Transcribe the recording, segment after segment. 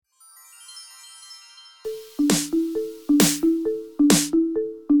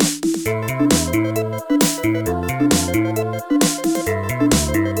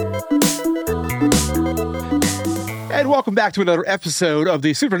welcome back to another episode of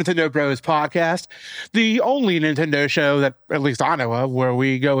the Super Nintendo Bros podcast, the only Nintendo show that, at least I know of, where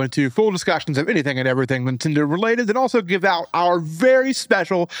we go into full discussions of anything and everything Nintendo related, and also give out our very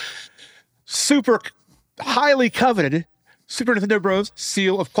special, super highly coveted Super Nintendo Bros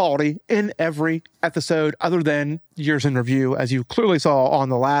seal of quality in every episode, other than years in review, as you clearly saw on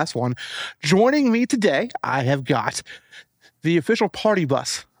the last one. Joining me today, I have got the official party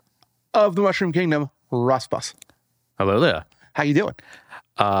bus of the Mushroom Kingdom, Russ Bus. Hello there. How you doing?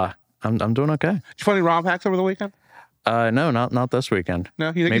 I'm doing okay. Did you play any ROM hacks over the weekend? No, not this weekend. No,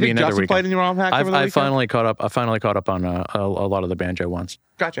 you think, maybe you think another Justin weekend. played any ROM hacks over the weekend? I finally caught up on a lot of the banjo ones.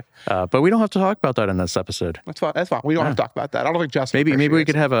 Gotcha. But we don't have to talk about that in this episode. That's fine. That's fine. We don't have to talk about that. I don't think Justin. Maybe we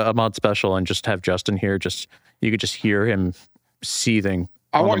could have a mod special and just have Justin here. You could just hear him seething.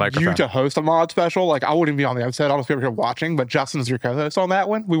 I on the want microphone. you to host a mod special. Like, I wouldn't be on the episode. I'll just be over here watching, but Justin's your co-host on that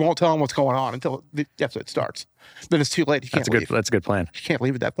one. We won't tell him what's going on until the episode starts. Then it's too late. You can't leave. That's a good plan. You can't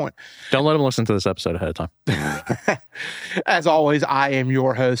leave at that point. Don't let him listen to this episode ahead of time. As always, I am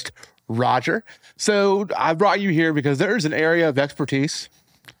your host, Roger. So I brought you here because there's an area of expertise,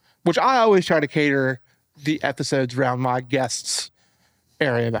 which I always try to cater the episodes around my guests'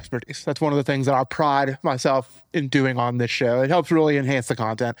 area of expertise. That's one of the things that I pride myself in doing on this show. It helps really enhance the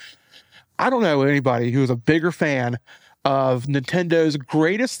content. I don't know anybody who's a bigger fan of Nintendo's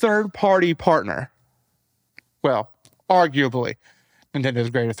greatest third-party partner. Well, arguably,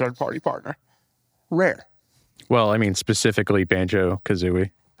 Nintendo's greatest third-party partner, Rare. Well, I mean specifically Banjo-Kazooie.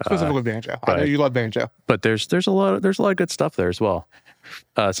 Specifically Banjo. I know you love Banjo. But there's a lot of good stuff there as well.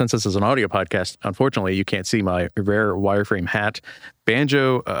 Since this is an audio podcast, unfortunately, you can't see my Rare wireframe hat,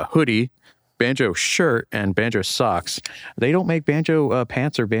 Banjo hoodie, Banjo shirt, and Banjo socks. They don't make Banjo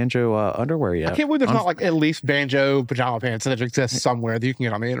pants or Banjo underwear yet. I can't believe there's not like at least Banjo pajama pants that exist somewhere that you can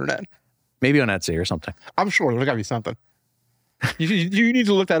get on the internet. Maybe on Etsy or something. I'm sure there's got to be something. You need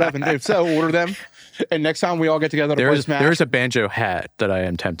to look that up, and if so, order them. And next time we all get together to play Smash. There's a Banjo hat that I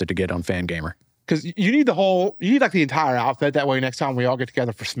am tempted to get on Fangamer. Because you need like the entire outfit. That way, next time we all get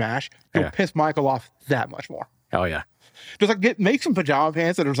together for Smash, you'll piss Michael off that much more. Oh yeah. Just like make some pajama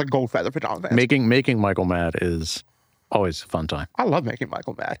pants that are like gold feather pajama pants. Making Michael mad is always a fun time. I love making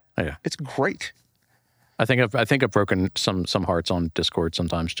Michael mad. Oh, yeah. It's great. I think I've broken some hearts on Discord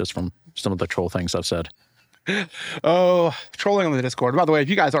sometimes just from some of the troll things I've said. Oh, trolling on the Discord. By the way, if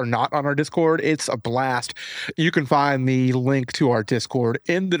you guys are not on our Discord, it's a blast. You can find the link to our Discord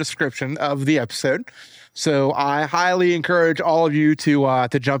in the description of the episode. So I highly encourage all of you to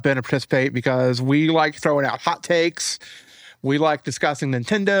jump in and participate, because we like throwing out hot takes. We like discussing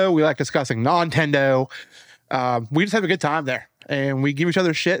Nintendo. We like discussing non-Nintendo. We just have a good time there, and we give each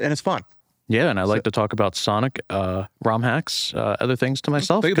other shit, and it's fun. Yeah, and I like to talk about Sonic, ROM hacks, other things to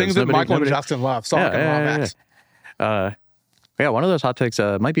myself. Things that Michael and Justin love, Sonic and ROM hacks. Yeah, one of those hot takes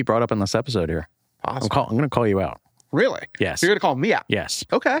might be brought up in this episode here. Awesome. I'm going to call you out. Really? Yes. You're going to call me out? Yes.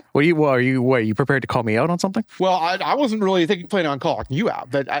 Okay. Are you prepared to call me out on something? Well, I wasn't really planning on calling you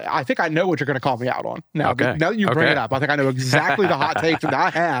out, but I think I know what you're going to call me out on. Now, Okay. Now that you bring it up, I think I know exactly the hot take that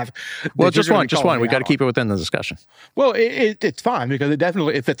I have. Well, just one. We got to keep it within the discussion. Well, it's fine, because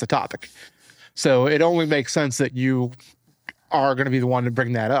it fits the topic. So it only makes sense that you are going to be the one to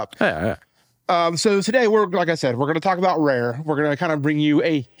bring that up. Yeah. So today, like I said, we're going to talk about Rare. We're going to kind of bring you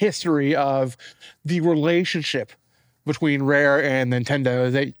a history of the relationship between Rare and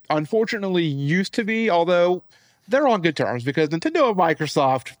Nintendo. They unfortunately used to be, although they're on good terms, because Nintendo and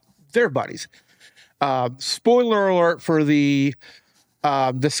Microsoft, they're buddies. Spoiler alert for the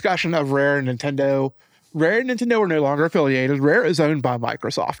discussion of Rare and Nintendo. Rare and Nintendo are no longer affiliated. Rare is owned by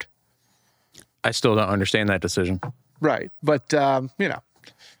Microsoft. I still don't understand that decision. Right. But,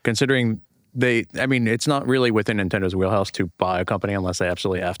 Considering it's not really within Nintendo's wheelhouse to buy a company unless they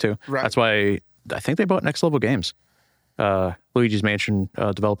absolutely have to. Right. That's why I think they bought Next Level Games, Luigi's Mansion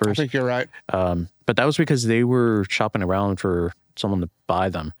developers. I think you're right. But that was because they were shopping around for someone to buy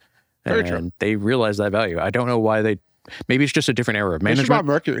them. Very true. And they realized that value. I don't know why maybe it's just a different era of They should management.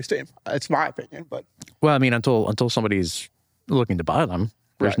 buy Mercury's team. It's my opinion, but... Well, I mean, until somebody's looking to buy them,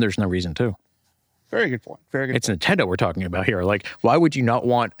 there's no reason to. Very good point. Very good. It's Nintendo we're talking about here. Like, why would you not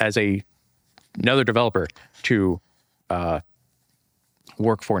want as another developer to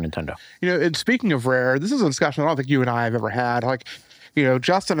work for Nintendo? And speaking of Rare, this is a discussion I don't think you and I have ever had. Like,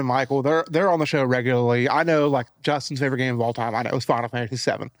 Justin and Michael, they're on the show regularly. I know, like, Justin's favorite game of all time, I know, is Final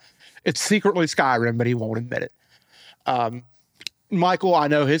Fantasy VII. It's secretly Skyrim, but he won't admit it. Michael, I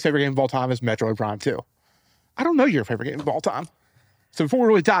know his favorite game of all time is Metroid Prime 2. I don't know your favorite game of all time. So before we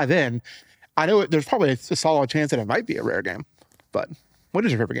really dive in, I know there's probably a solid chance that it might be a Rare game, but what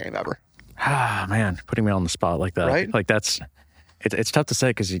is your favorite game ever? Ah, man, putting me on the spot like that, Right? like it's tough to say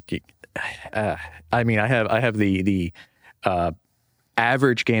because I mean, I have the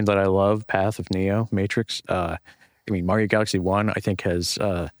average game that I love, Path of Neo, Matrix. I mean, Mario Galaxy 1, I think has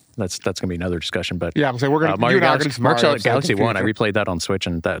that's gonna be another discussion. But Yeah, I'm saying we're gonna Mario you and I are Galaxy, gonna do Mario Galaxy in the 1, I future. replayed that on Switch,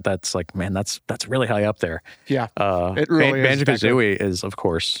 and that's like, man, that's really high up there. Yeah, it really is. Banjo-Kazooie is, of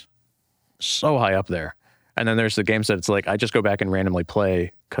course, so high up there. And then there's the games that it's like I just go back and randomly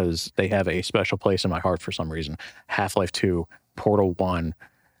play because they have a special place in my heart for some reason. Half-Life 2, Portal 1,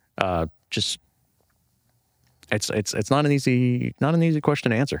 just it's not an easy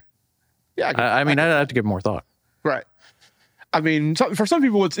question to answer. Yeah, I mean, I'd have to give more thought. right. I mean, for some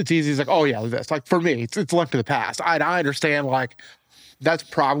people, it's easy. It's like, oh yeah, this. Like for me, it's Link to the Past. I understand like that's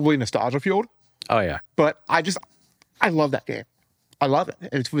probably nostalgia fueled, Oh yeah, but I love that game. I love it.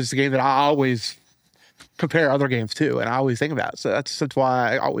 It was a game that I always compare other games to, and I always think about. So that's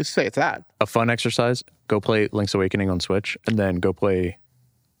why I always say it's that. a fun exercise. Go play Link's Awakening on Switch, and then go play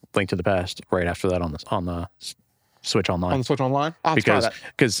Link to the Past right after that on the Switch Online. On the Switch Online, I'll have to try that.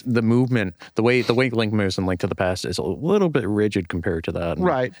 because the movement, the way Link moves in Link to the Past is a little bit rigid compared to that. And,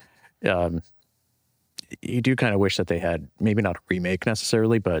 Right. You do kind of wish that they had maybe not a remake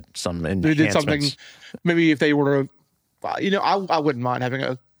necessarily, but some They enhancements. did something. Maybe if they were to, I wouldn't mind having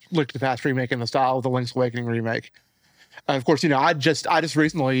a Link to the Past remake in the style of the Link's Awakening remake. And of course, I just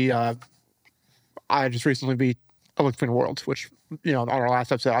recently beat A Link Between Worlds, which on our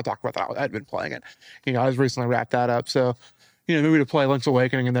last episode I talked about that I had been playing it. I was recently wrapped that up, so maybe to play Link's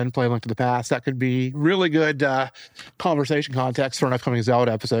Awakening and then play Link to the Past, that could be really good conversation context for an upcoming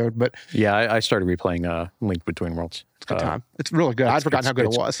Zelda episode. But yeah, I started replaying Link Between Worlds. it's a good time. It's really good. I'd forgotten how good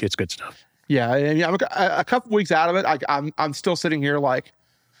it was. It's good stuff. Yeah, and I'm a couple weeks out of it. I'm still sitting here like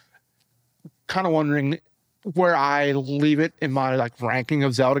kind of wondering where I leave it in my like ranking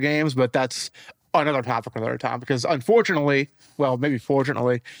of Zelda games, but that's another topic another time because unfortunately, well, maybe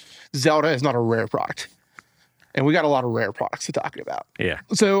fortunately, Zelda is not a Rare product. And we got a lot of Rare products to talk about. Yeah.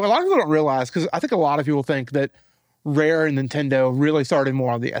 So a lot of people don't realize, because I think a lot of people think that Rare and Nintendo really started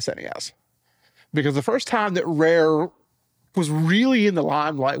more on the SNES. Because the first time that Rare was really in the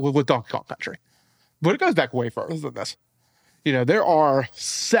limelight was with Donkey Kong Country. But it goes back way further than this. There are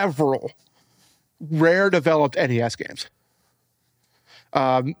several Rare developed NES games.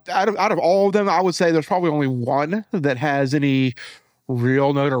 Out of all of them, I would say there's probably only one that has any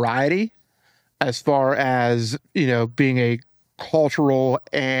real notoriety as far as, being a cultural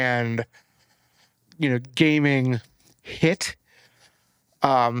and, gaming hit.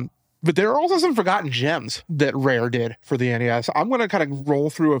 But there are also some forgotten gems that Rare did for the NES. I'm going to kind of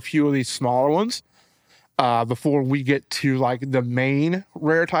roll through a few of these smaller ones before we get to like the main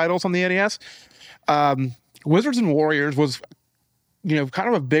Rare titles on the NES. Wizards and Warriors was, kind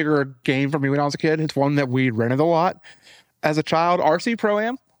of a bigger game for me when I was a kid. It's one that we rented a lot as a child. RC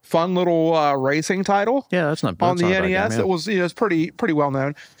Pro-Am. Fun little racing title. Yeah, that's not on the not a bad NES. game, yeah. It was it's pretty well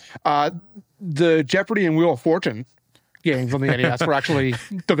known. The Jeopardy and Wheel of Fortune games on the NES were actually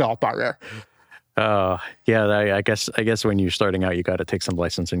developed by Rare. Yeah, I guess when you're starting out, you got to take some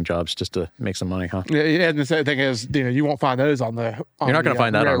licensing jobs just to make some money, huh? Yeah, and the same thing is, you won't find those on the. You're not going to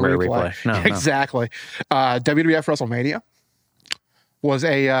find that on Rare Replay. No, exactly. WWF WrestleMania was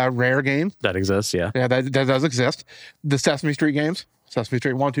a Rare game. That exists, yeah. Yeah, that does exist. The Sesame Street games, Sesame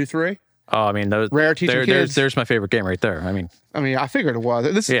Street 1, 2, 3. Oh, I mean, those Rare teaching kids. There's my favorite game right there. I mean, I figured it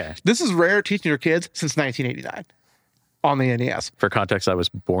was. This is Rare teaching your kids since 1989 on the NES. For context, I was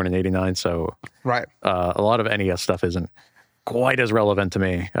born in '89, so right. A lot of NES stuff isn't quite as relevant to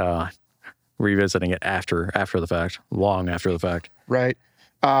me. Revisiting it after the fact, long after the fact. Right.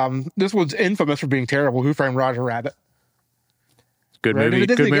 This one's infamous for being terrible. Who Framed Roger Rabbit? Good movie.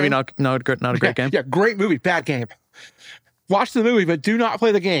 Good movie. Not a great game. Yeah, great movie. Bad game. Watch the movie, but do not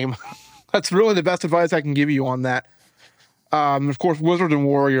play the game. That's really the best advice I can give you on that. Of course, Wizards and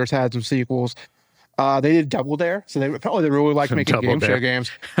Warriors had some sequels. They did Double Dare, so they really like making game show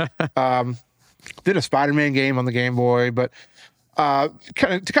games. Did a Spider-Man game on the Game Boy, but to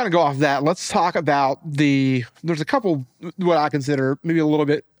kind of go off that, let's talk about there's a couple what I consider maybe a little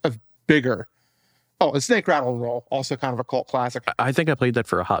bit of bigger. Oh, the Snake Rattle and Roll, also kind of a cult classic. I think I played that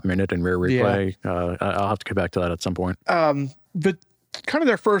for a hot minute in Rare Replay. Yeah. I'll have to get back to that at some point. But kind of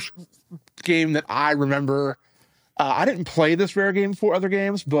their first game that I remember, I didn't play this Rare game before other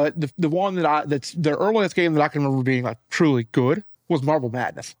games, but the one that's the earliest game that I can remember being like truly good was Marble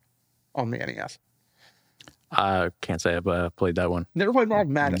Madness on the NES. I can't say I've played that one. Never played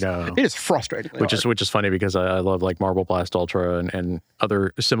Marble Madness. No. It is frustrating. Which is funny because I love like Marble Blast Ultra and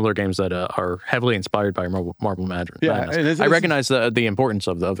other similar games that are heavily inspired by Marble Madness. Yeah, and I recognize the importance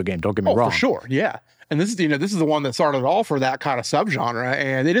of the game. Don't get me wrong. For sure. Yeah, and this is the one that started all for that kind of subgenre,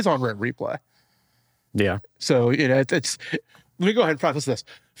 and it is on Rare Replay. Yeah. So it's. Let me go ahead and preface this.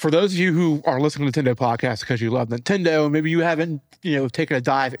 For those of you who are listening to Nintendo podcasts because you love Nintendo, and maybe you haven't, taken a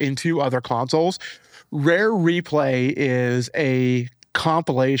dive into other consoles, Rare Replay is a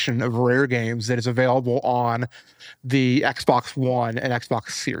compilation of rare games that is available on the Xbox One and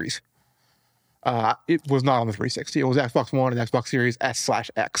Xbox Series. It was not on the 360. It was Xbox One and Xbox Series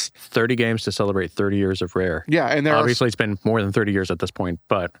S/X. 30 games to celebrate 30 years of Rare. Yeah, and obviously it's been more than 30 years at this point,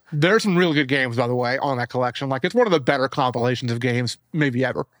 but there are some really good games, by the way, on that collection. Like, it's one of the better compilations of games maybe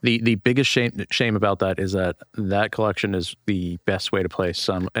ever. The biggest shame about that is that collection is the best way to play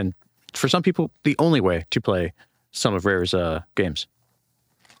some, and for some people, the only way to play some of Rare's games.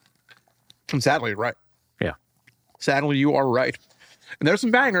 And sadly, you're right. Yeah. Sadly, you are right. And there's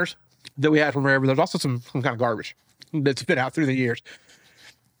some bangers that we had from Rare, but there's also some kind of garbage that's been out through the years.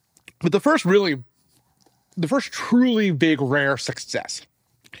 But the first truly big Rare success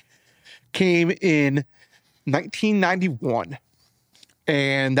came in 1991.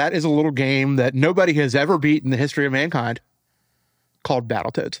 And that is a little game that nobody has ever beat in the history of mankind called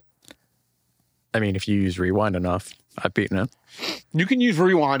Battletoads. I mean, if you use Rewind enough, I've beaten it. You can use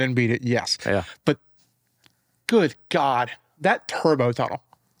Rewind and beat it, yes. Yeah. But good God, that turbo tunnel.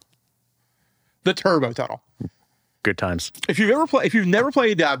 The turbo tunnel. Good times. If you've never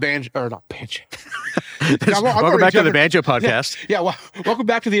played Banjo, or not Banjo. Welcome back to the Banjo podcast. Yeah, well, welcome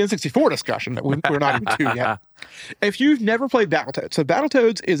back to the N64 discussion that we're not even to yet. If you've never played Battletoads, so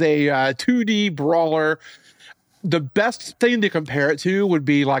Battletoads is a 2D brawler. The best thing to compare it to would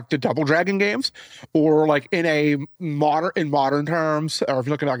be like the Double Dragon games, or like in modern terms, or if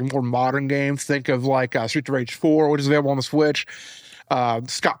you're looking at like more modern games, think of like Streets of Rage 4, which is available on the Switch.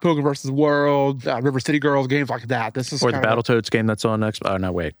 Scott Pilgrim vs. the World, River City Girls, games like that. This is or the Battletoads game that's on Xbox. Oh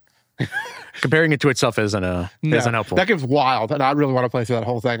no, wait. Comparing it to itself isn't helpful. That game's wild, and I really want to play through that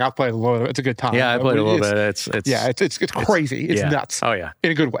whole thing. I've played a little. It's a good time. Yeah, I played a little bit. It's crazy. It's nuts. Oh yeah,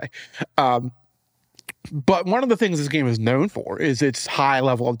 in a good way. But one of the things this game is known for is its high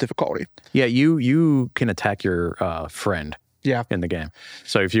level of difficulty. Yeah, you can attack your friend. Yeah. In the game.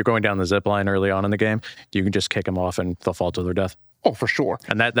 So if you're going down the zip line early on in the game, you can just kick them off and they'll fall to their death. Oh, for sure.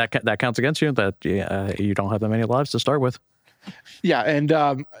 And that counts against you. That you don't have that many lives to start with. Yeah, and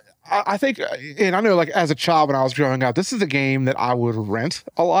I think, and I know, like as a child when I was growing up, this is a game that I would rent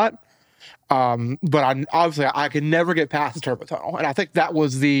a lot. But I could never get past the turbo tunnel, and I think that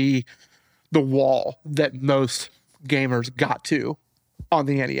was the wall that most gamers got to on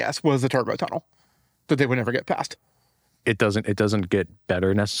the NES was the turbo tunnel that they would never get past. It doesn't get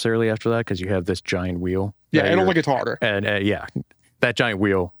better necessarily after that because you have this giant wheel. Yeah, it only gets harder. And that giant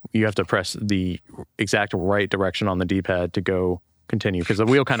wheel, you have to press the exact right direction on the D-pad to go continue because the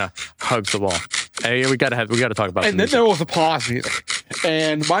wheel kind of hugs the wall. Hey, we got to talk about. And then there was a pause music.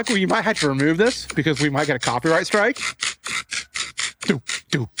 And Michael, you might have to remove this because we might get a copyright strike. Do.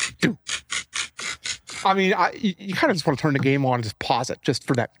 I mean, you kind of just want to turn the game on and just pause it just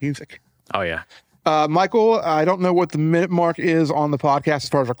for that music. Oh yeah. Michael, I don't know what the minute mark is on the podcast as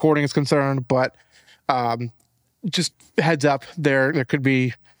far as recording is concerned, but just heads up, there could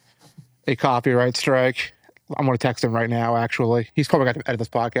be a copyright strike. I'm going to text him right now, actually. He's probably got to edit this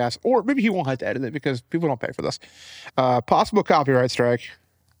podcast, or maybe he won't have to edit it because people don't pay for this. Possible copyright strike.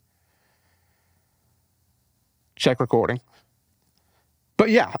 Check recording. But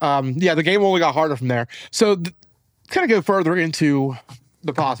yeah, the game only got harder from there. So kind of go further into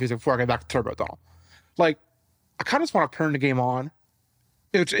the pause music before I get back to Turbo Tunnel. Like, I kind of just want to turn the game on.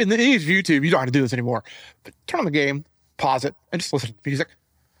 In the age of YouTube, you don't have to do this anymore. But turn on the game, pause it, and just listen to the music.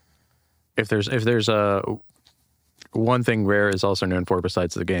 If there's one thing Rare is also known for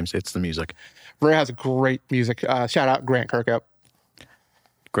besides the games, it's the music. Rare has great music. Shout out Grant Kirkhope.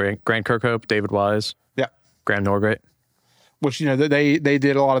 Grant Kirkhope, David Wise. Yeah. Graham Norgate. Which, they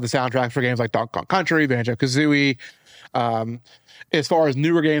did a lot of the soundtracks for games like Donkey Kong Country, Banjo-Kazooie. As far as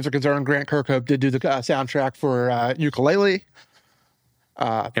newer games are concerned, Grant Kirkhope did do the soundtrack for Yooka-Laylee.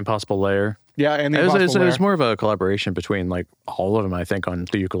 Impossible Lair. Yeah, and the Impossible Lair. It was more of a collaboration between like all of them, I think, on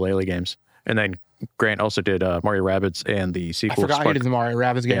the Yooka-Laylee games. And then Grant also did Mario Rabbids and the sequel. I forgot he did the Mario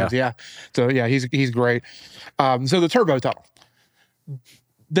Rabbids games. Yeah. So yeah, he's great. So the Turbo Tunnel.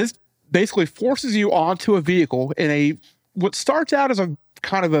 This basically forces you onto a vehicle in what starts out as a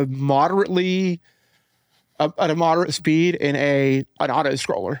kind of a moderately at a moderate speed in an auto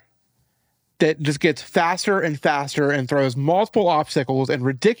scroller that just gets faster and faster and throws multiple obstacles and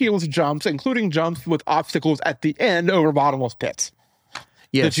ridiculous jumps, including jumps with obstacles at the end over bottomless pits.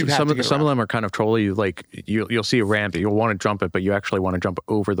 Yeah, some of them are kind of trolly. Like you'll see a ramp, you'll want to jump it, but you actually want to jump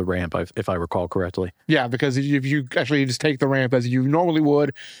over the ramp, if I recall correctly. Yeah, because if you actually just take the ramp as you normally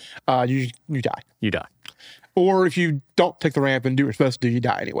would, you die. You die. Or if you don't take the ramp and do what you're supposed to do, you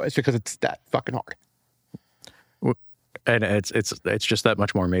die anyways because it's that fucking hard. And it's just that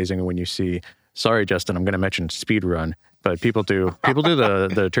much more amazing when you see. Sorry, Justin, I'm going to mention speed run, but people do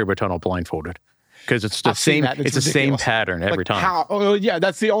the turbo tunnel blindfolded because it's the same. It's the same pattern every time. How? Oh, yeah,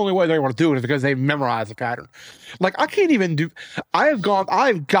 that's the only way they want to do it is because they memorize the pattern. Like I can't even do. I've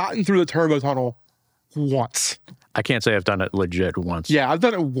gotten through the turbo tunnel once. I can't say I've done it legit once. Yeah, I've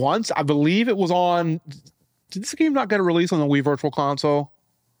done it once. I believe it was on. Did this game not get a release on the Wii Virtual Console?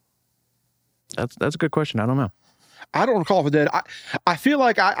 That's a good question. I don't know. I don't recall if it did. I feel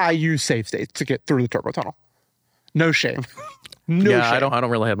like I use save states to get through the turbo tunnel. No shame. Shame. I don't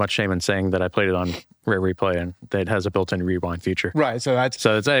really have much shame in saying that I played it on Rare Replay and that it has a built-in rewind feature. Right. So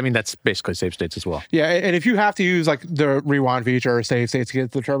that's basically save states as well. Yeah, and if you have to use like the rewind feature or save states to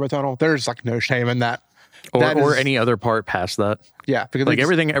get to the turbo tunnel, there's like no shame in that. Or any other part past that. Yeah, because like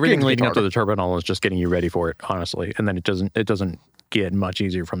everything leading up to the turbo tunnel is just getting you ready for it, honestly, and then it doesn't get much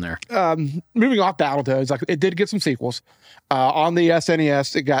easier from there. Moving off Battletoads, like it did get some sequels. On the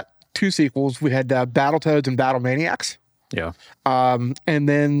SNES, it got 2 sequels. We had Battletoads and Battlemaniacs. Yeah. And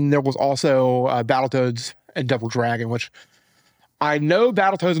then there was also Battletoads and Double Dragon, which I know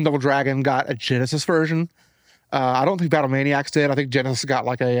Battletoads and Double Dragon got a Genesis version. I don't think Battlemaniacs did. I think Genesis got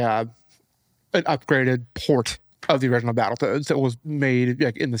like an upgraded port of the original Battletoads that was made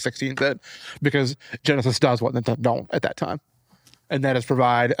like in the 16-bit because Genesis does what Nintendo don't at that time. And that is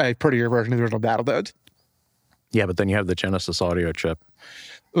provide a prettier version of the original Battletoads. Yeah, but then you have the Genesis audio chip.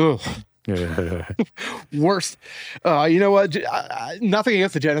 Ugh. Worst. You know what? Nothing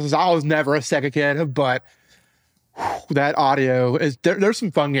against the Genesis. I was never a Sega kid, but that audio is... There's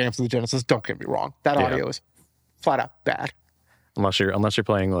some fun games with the Genesis. Don't get me wrong. That audio is flat out bad. Unless you're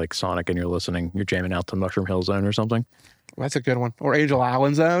playing like Sonic and you're jamming out to Mushroom Hill Zone or something. Well, that's a good one. Or Angel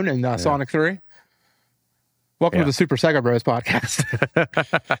Island Zone and Sonic 3. Welcome to the Super Sega Bros podcast.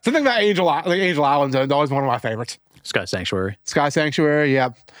 Something about Angel Island Zone is always one of my favorites. Sky Sanctuary. Yeah.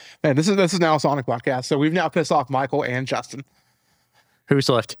 Man, this is now a Sonic podcast. So we've now pissed off Michael and Justin. Who's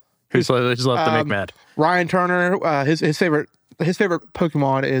left? Who's left to make mad? Ryan Turner. His favorite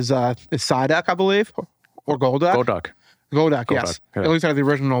Pokemon is Psyduck, I believe, or Golduck. Golduck, yes. Yeah. At least out of the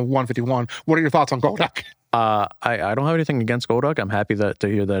original 151. What are your thoughts on Golduck? I don't have anything against Golduck. I'm happy to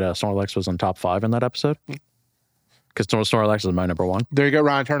hear that Snorlax was in top 5 in that episode. Because Snorlax is my number 1. There you go,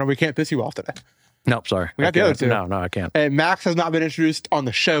 Ryan Turner. We can't piss you off today. Nope, sorry. We got the other 2. No, I can't. And Max has not been introduced on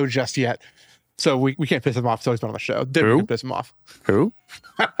the show just yet. So we can't piss him off until he's been on the show. Then we can piss him off. Who?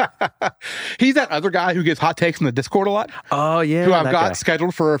 He's that other guy who gives hot takes in the Discord a lot. Oh, yeah. Who I've got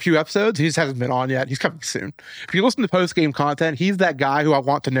scheduled for a few episodes. He just hasn't been on yet. He's coming soon. If you listen to post-game content, he's that guy who I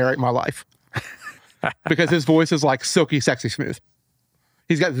want to narrate my life. Because his voice is like silky, sexy, smooth.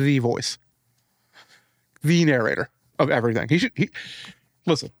 He's got the voice. The narrator of everything.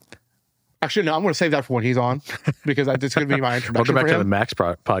 Listen. Actually, no, I'm going to save that for when he's on because it's going to be my introduction. Welcome back to the Max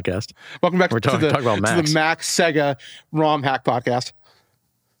podcast. Welcome back to the Max Sega ROM hack podcast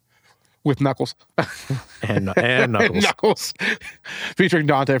with Knuckles. and Knuckles. Knuckles. Featuring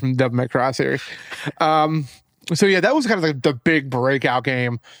Dante from Devil May Cry series. So yeah, that was kind of the big breakout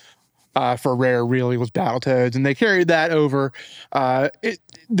game for Rare, really, was Battletoads, and they carried that over.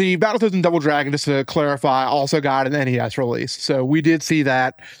 The Battletoads and Double Dragon, just to clarify, also got an NES release. So we did see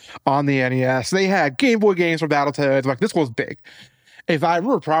that on the NES. They had Game Boy games for Battletoads. Like, this was big. If I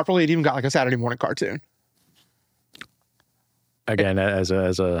remember properly, it even got like a Saturday morning cartoon. Again, as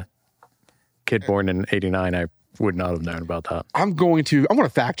a kid born in '89, I would not have known about that. I'm going to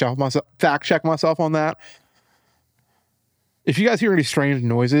fact check myself on that. If you guys hear any strange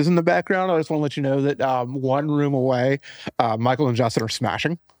noises in the background, I just want to let you know that one room away, Michael and Justin are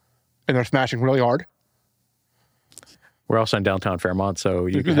smashing, and they're smashing really hard. We're also in downtown Fairmont, so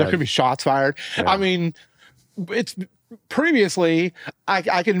there could be shots fired. Yeah. I mean, it's previously,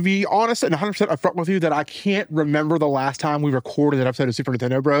 I can be honest and 100% upfront with you that I can't remember the last time we recorded an episode of Super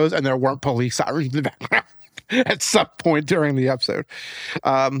Nintendo Bros. And there weren't police sirens in the background at some point during the episode.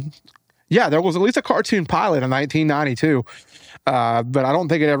 Yeah, there was at least a cartoon pilot in 1992, but I don't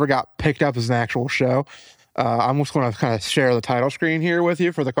think it ever got picked up as an actual show. I'm just going to kind of share the title screen here with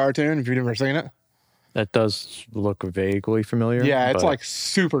you for the cartoon if you've never seen it. That does look vaguely familiar. Yeah, it's like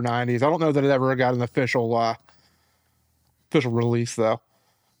super 90s. I don't know that it ever got an official release, though.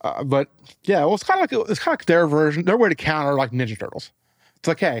 But yeah, well, it's kind of like their version, their way to counter like Ninja Turtles. It's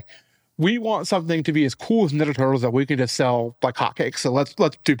like, hey, we want something to be as cool as Ninja Turtles that we can just sell like hotcakes. So let's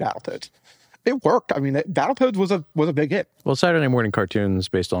do Battletoads. It worked. I mean, Battletoads was a big hit. Well, Saturday morning cartoons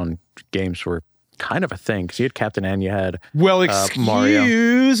based on games were kind of a thing because you had Captain N, you had Well, Mario,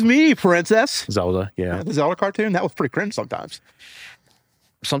 excuse me, Princess. Zelda. Yeah, The Zelda cartoon, that was pretty cringe sometimes.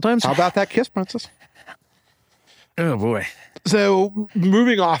 sometimes. How about that Kiss Princess? Oh boy. So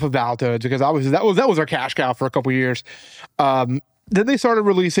moving off of Battletoads, because obviously that was our cash cow for a couple years. Then they started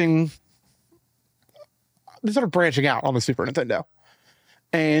branching out on the Super Nintendo.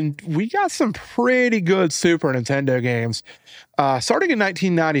 And we got some pretty good Super Nintendo games. Starting in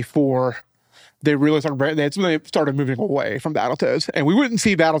 1994, that's when they started moving away from Battletoads. And we wouldn't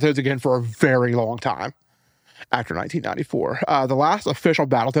see Battletoads again for a very long time after 1994. The last official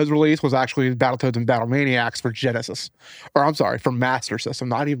Battletoads release was actually Battletoads and Battlemaniacs for Genesis. Or I'm sorry, for Master System,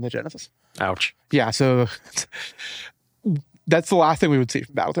 not even the Genesis. Ouch. Yeah, so that's the last thing we would see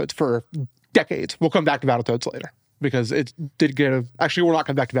from Battletoads for decades. We'll come back to Battletoads later because it did actually, we're not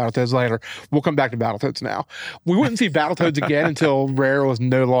coming back to Battletoads later. We'll come back to Battletoads now. We wouldn't see Battletoads again until Rare was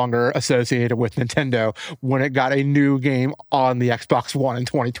no longer associated with Nintendo when it got a new game on the Xbox One in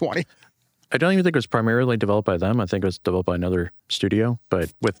 2020. I don't even think it was primarily developed by them. I think it was developed by another studio,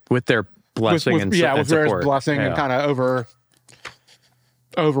 but with their blessing with and Rare's support. blessing and kind of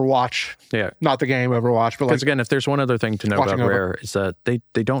Overwatch. Yeah. Not the game Overwatch, but Because again, if there's one other thing to know about watching over. Rare is that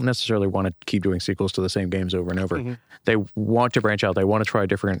they don't necessarily want to keep doing sequels to the same games over and over. Mm-hmm. They want to branch out. They want to try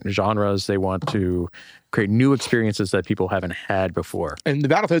different genres. They want to create new experiences that people haven't had before. And the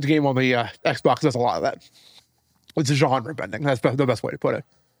Battletoads game on the Xbox does a lot of that. It's a genre bending. That's the best way to put it.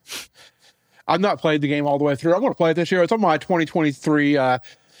 I've not played the game all the way through. I'm going to play it this year. It's on my 2023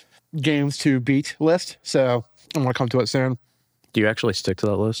 games to beat list, so I'm going to come to it soon. Do you actually stick to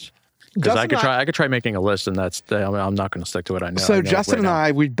that list? Because I could try making a list, and I'm not going to stick to it. I know. So Justin and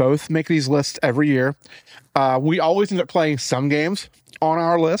I, we both make these lists every year. We always end up playing some games on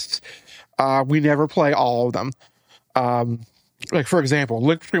our lists. We never play all of them. Like for example,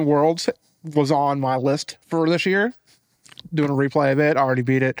 Link Between Worlds was on my list for this year. Doing a replay of it, I already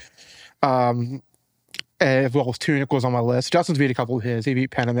beat it. As well as Tunic was on my list. Justin's beat a couple of his. He beat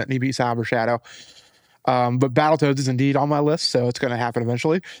Pentiment and he beat Cyber Shadow. But Battletoads is indeed on my list, so it's going to happen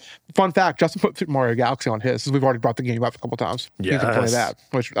eventually. Fun fact, Justin put Super Mario Galaxy on his, since we've already brought the game up a couple times. He can play that,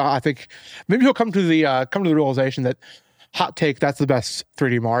 which I think maybe he'll come to the realization that hot take, that's the best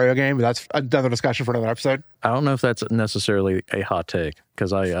 3D Mario game, but that's another discussion for another episode. I don't know if that's necessarily a hot take,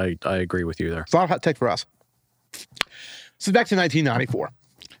 because I agree with you there. It's not a hot take for us. So back to 1994.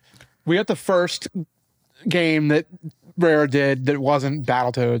 We got the first game that Rare did that wasn't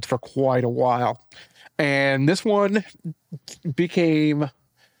Battletoads for quite a while. And this one became,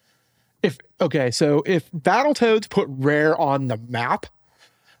 if Battletoads put Rare on the map,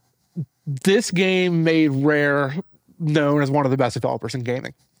 this game made Rare known as one of the best developers in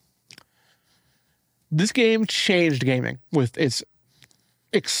gaming. This game changed gaming with its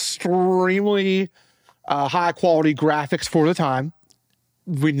extremely high quality graphics for the time.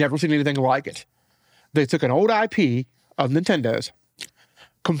 We'd never seen anything like it. They took an old IP of Nintendo's,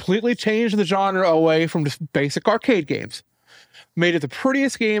 completely changed the genre away from just basic arcade games, made it the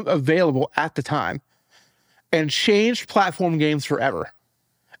prettiest game available at the time, and changed platform games forever.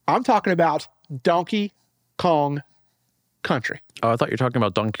 I'm talking about Donkey Kong Country. Oh, I thought you were talking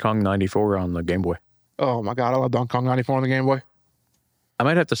about Donkey Kong 94 on the Game Boy. Oh my God, I love Donkey Kong 94 on the Game Boy. I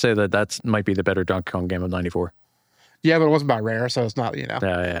might have to say that might be the better Donkey Kong game of 94. Yeah, but it wasn't by Rare, so it's not,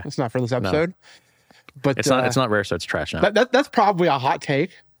 Yeah. it's not for this episode. But It's not Rare, so it's trash now. That's probably a hot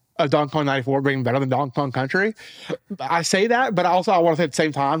take of Donkey Kong 94 being better than Donkey Kong Country. I say that, but also I want to say at the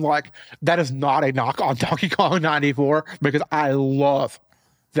same time, like, that is not a knock on Donkey Kong 94 because I love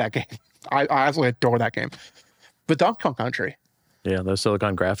that game. I absolutely adore that game. But Donkey Kong Country. Yeah, those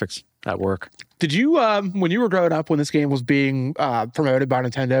Silicon graphics at work. Did you, when you were growing up, when this game was being promoted by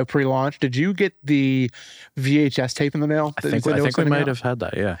Nintendo pre-launch, did you get the VHS tape in the mail? I think we might have had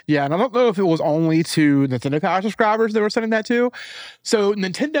that, yeah. Yeah, and I don't know if it was only to Nintendo Power subscribers they were sending that to. So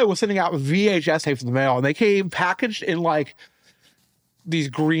Nintendo was sending out VHS tapes in the mail, and they came packaged in like these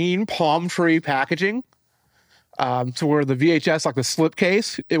green palm tree packaging. To where the VHS, like the slip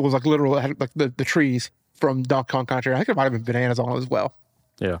case, it was like literal, it had like the trees from Donkey Kong Country. I think it might have been bananas on it as well.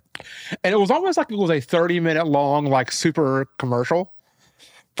 Yeah. And it was almost like it was a 30-minute long, like, super commercial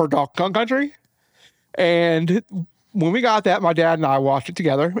for Donkey Kong Country. And when we got that, my dad and I watched it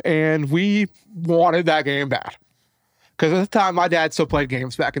together, and we wanted that game bad. Because at the time, my dad still played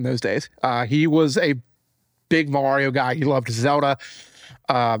games back in those days. He was a big Mario guy. He loved Zelda.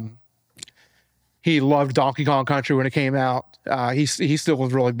 He loved Donkey Kong Country when it came out. He still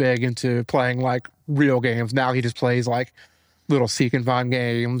was really big into playing like real games. Now he just plays like little seek and find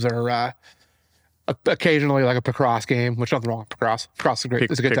games or occasionally like a Picross game, which nothing wrong with Picross. Picross is great.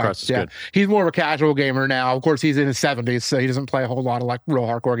 It's a good time. Picross is good. He's more of a casual gamer now. Of course, he's in his 70s, so he doesn't play a whole lot of like real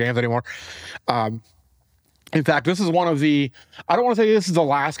hardcore games anymore. In fact, this is one of the, I don't want to say this is the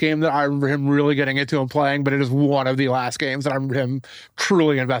last game that I remember him really getting into and playing, but it is one of the last games that I remember him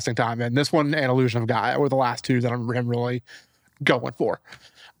truly investing time in. This one and Illusion of Gaia were the last two that I remember him really going for.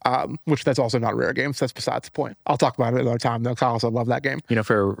 Which that's also not rare games. That's besides the point. I'll talk about it another time though, because I also love that game. You know,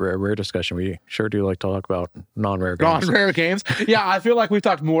 for a rare discussion, we sure do like to talk about non-rare games. Non-rare games. Yeah, I feel like we've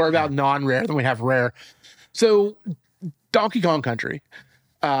talked more about non-rare than we have rare. So Donkey Kong Country,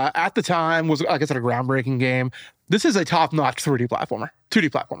 at the time was, like I said, a groundbreaking game. This is a top-notch 2D platformer.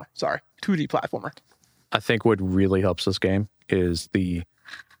 I think what really helps this game is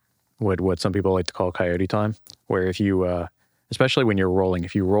what some people like to call coyote time, where if you, especially when you're rolling,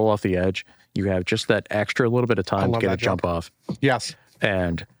 if you roll off the edge, you have just that extra little bit of time to get a jump off. Yes.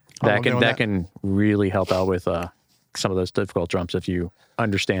 And that can really help out with some of those difficult jumps if you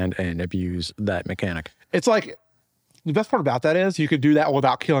understand and abuse that mechanic. It's like, the best part about that is you could do that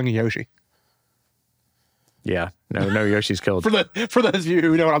without killing a Yoshi. Yeah, no Yoshi's killed. For those of you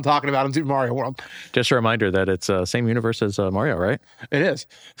who know what I'm talking about in Super Mario World. Just a reminder that it's same universe as Mario, right? It is.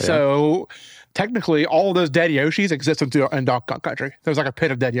 Yeah. So technically, all of those dead Yoshis exist in Donkey Kong Country. There's like a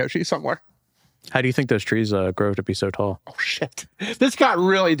pit of dead Yoshis somewhere. How do you think those trees grow to be so tall? Oh shit! This got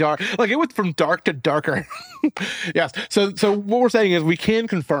really dark. Like it went from dark to darker. Yes. So what we're saying is we can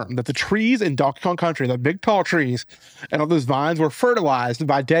confirm that the trees in Donkey Kong Country, the big tall trees, and all those vines were fertilized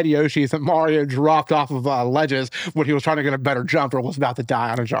by dead Yoshis that Mario dropped off of ledges when he was trying to get a better jump or was about to die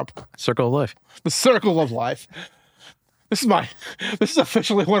on a jump. Circle of life. The circle of life. This is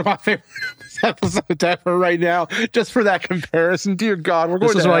officially one of my favorite episodes ever right now. Just for that comparison, dear God, we're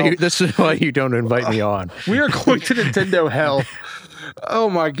going to hell. This is why you don't invite me on. We are going to Nintendo hell. Oh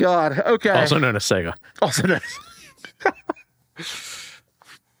my God. Okay. Also known as Sega. Also known as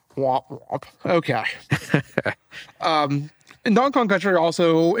womp womp. Okay. And Donkey Kong Country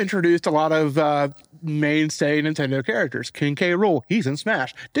also introduced a lot of mainstay Nintendo characters. King K. Rool, he's in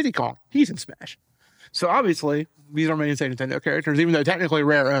Smash. Diddy Kong, he's in Smash. So obviously, these are mainstay Nintendo characters, even though technically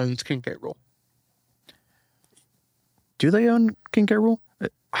Rare owns King K. Rool. Do they own King K. Rool?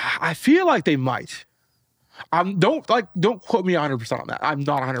 I feel like they might. Don't quote me 100% on that. I'm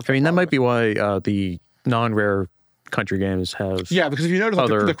not 100%. I mean, that might be why the non-rare country games have. Yeah, because if you notice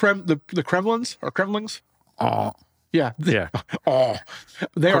the Kremlins or Kremlings. Yeah.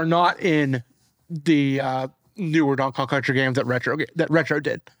 They are not in the newer Donkey Kong Country games that Retro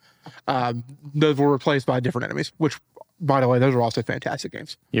did. Those were replaced by different enemies, which, by the way, those are also fantastic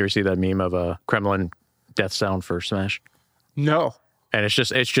games. You ever see that meme of a Kremlin death sound for Smash? No. And it's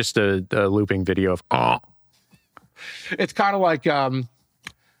just a looping video of It's kind of like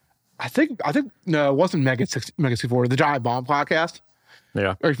I think no, it wasn't Mega 64, the Giant Bomb podcast.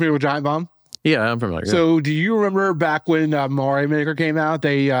 Yeah. Are you familiar with Giant Bomb? Yeah, I'm familiar. So do you remember back when Mario Maker came out,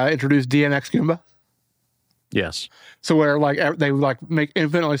 they introduced DMX Goomba? Yes. So where like they would like make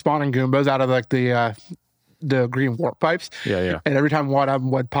infinitely spawning Goombas out of like the green warp pipes. Yeah. And every time one of them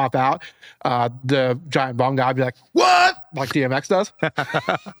would pop out, the Giant Bomb guy would be like, "What?" Like DMX does.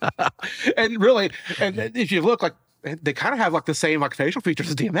 And really, and if you look, like they kind of have like the same like facial features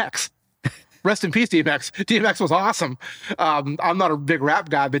as DMX. Rest in peace, DMX. DMX was awesome. I'm not a big rap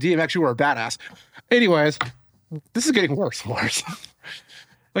guy, but DMX, you were a badass. Anyways, this is getting worse and worse.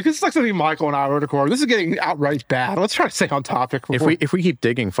 Like this is like something Michael and I wrote a core. This is getting outright bad. Let's try to stay on topic. If we keep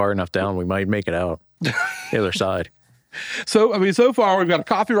digging far enough down, we might make it out the other side. So I mean, so far we've got a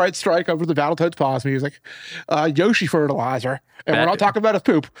copyright strike over the Battletoads pause music, Yoshi fertilizer, and we're not talking about his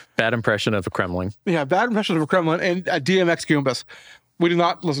poop. Bad impression of a Kremlin. Yeah, bad impression of a Kremlin and DMX Goombas. We do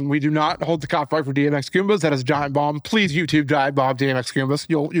not hold the copyright for DMX Goombas. That is Giant Bomb. Please YouTube Giant Bomb DMX Goombas.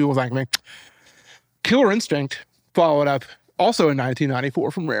 You will thank me. Killer Instinct followed up also in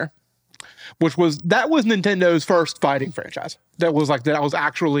 1994 from Rare, which was Nintendo's first fighting franchise. That was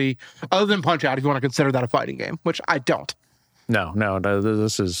actually, other than Punch Out, if you want to consider that a fighting game, which I don't. No,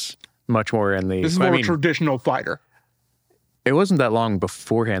 this is much more in the. This is more a traditional fighter. It wasn't that long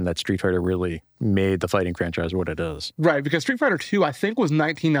beforehand that Street Fighter really made the fighting franchise what it is. Right, because Street Fighter 2, I think, was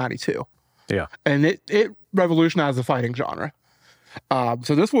 1992. Yeah. And it revolutionized the fighting genre.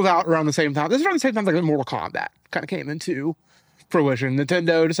 So this was out around the same time. This is around the same time like Mortal Kombat kind of came into fruition.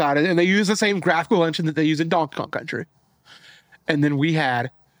 Nintendo decided, and they used the same graphical engine that they use in Donkey Kong Country. And then we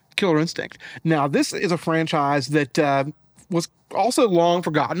had Killer Instinct. Now, this is a franchise that was also long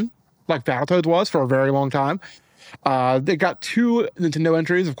forgotten, like Battletoads was for a very long time. They got 2 Nintendo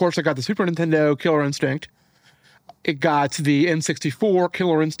entries. Of course, they got the Super Nintendo Killer Instinct. It got the N64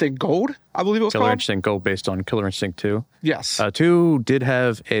 Killer Instinct Gold, I believe it was Killer called. Instinct Gold based on Killer Instinct 2. Yes. 2 did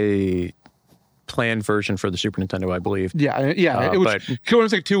have a planned version for the Super Nintendo, I believe. Yeah. It was Killer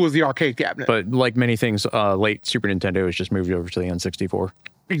Instinct 2 was the arcade cabinet. But like many things, late Super Nintendo has just moved over to the N64.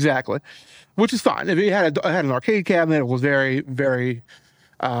 Exactly, which is fine. If it had an arcade cabinet, it was very, very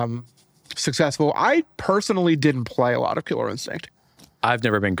successful. I personally didn't play a lot of Killer Instinct. I've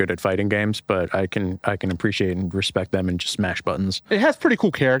never been good at fighting games, but I can appreciate and respect them and just smash buttons. It has pretty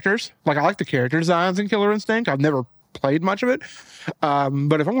cool characters. Like, I like the character designs in Killer Instinct. I've never played much of it.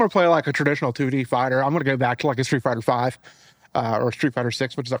 But if I'm going to play like a traditional 2D fighter, I'm going to go back to like a Street Fighter 5 or Street Fighter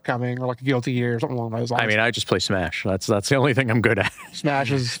 6, which is upcoming, or like a Guilty Gear or something along those lines. I mean, I just play Smash. That's the only thing I'm good at.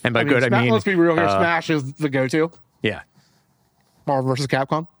 Smash is... And by good, I mean... Let's be real here. Smash is the go-to. Yeah. Marvel vs.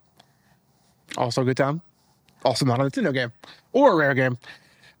 Capcom. Also a good time. Also not a Nintendo game. Or a rare game.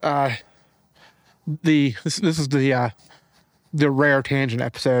 This is the rare tangent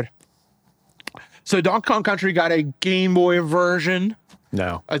episode. So Donkey Kong Country got a Game Boy version,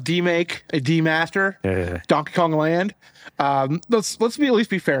 No. a D-Make, a D-Master, Yeah. Donkey Kong Land. Let's at least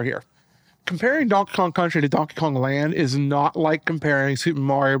be fair here. Comparing Donkey Kong Country to Donkey Kong Land is not like comparing Super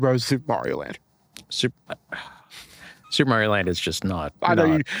Mario Bros. To Super Mario Land. Super Mario Land is just not. I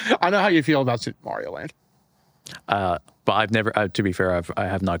know how you feel about Super Mario Land. But I've never, to be fair, I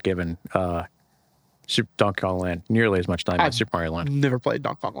have not given Super Donkey Kong Land nearly as much time as Super Mario Land. Never played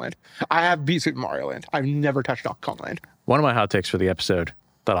Donkey Kong Land. I have beat Super Mario Land. I've never touched Donkey Kong Land. One of my hot takes for the episode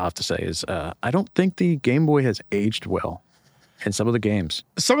that I'll have to say is I don't think the Game Boy has aged well in some of the games.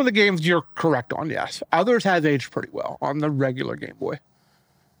 Some of the games you're correct on, yes. Others have aged pretty well on the regular Game Boy.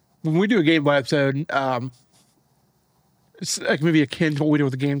 When we do a Game Boy episode, it's like maybe akin to what we did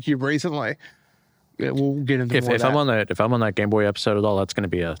with the GameCube recently. Yeah, we'll get into more of that. If I'm on that Game Boy episode at all, that's gonna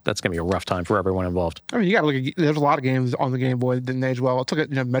be a rough time for everyone involved. I mean, you got to look at, there's a lot of games on the Game Boy that didn't age well. Let's look at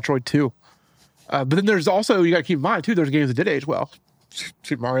Metroid 2. But then there's also, you got to keep in mind too, there's games that did age well.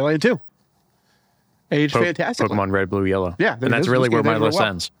 Super Mario Land 2 aged fantastically. Pokemon Red, Blue, Yellow. Yeah, and that's really where my list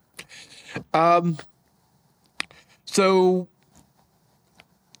ends. So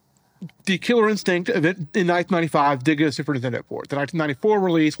the Killer Instinct event in 1995 did get a Super Nintendo port. The 1994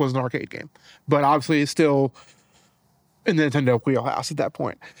 release was an arcade game, but obviously it's still in the Nintendo wheelhouse at that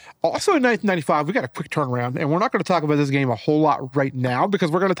point. Also in 1995, we got a quick turnaround, and we're not going to talk about this game a whole lot right now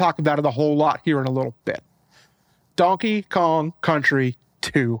because we're going to talk about it a whole lot here in a little bit. Donkey Kong Country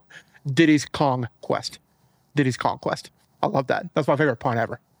 2, Diddy's Kong Quest. Diddy's Kong Quest. I love that. That's my favorite pun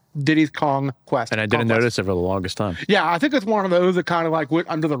ever. Diddy's Kong Quest. And I didn't notice it for the longest time. Yeah, I think it's one of those that kind of like went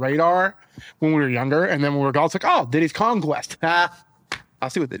under the radar when we were younger, and then when we were adults, like, oh, Diddy's Kong Quest. I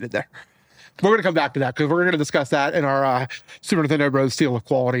see what they did there. We're going to come back to that because we're going to discuss that in our Super Nintendo Bros. Seal of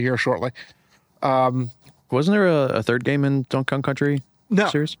Quality here shortly. Wasn't there a third game in Donkey Kong Country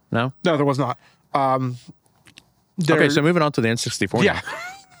series? No? No, there was not. Okay, so moving on to the N64. Yeah.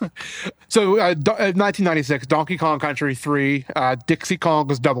 So 1996, Donkey Kong Country 3, Dixie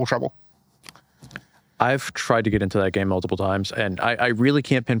Kong's Double Trouble. I've tried to get into that game multiple times, and I really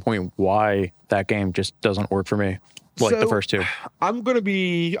can't pinpoint why that game just doesn't work for me, like the first two. I'm going to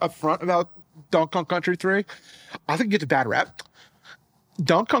be upfront about Donkey Kong Country 3. I think it gets a bad rap.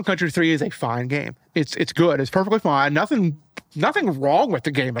 Donkey Kong Country 3 is a fine game. It's good. It's perfectly fine. Nothing wrong with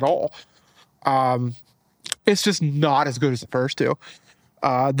the game at all. It's just not as good as the first two.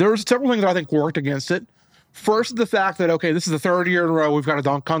 There's several things that I think worked against it. First, the fact that, okay, this is the third year in a row we've got a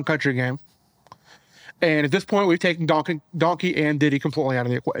Donkey Kong Country game. And at this point, we've taken Donkey and Diddy completely out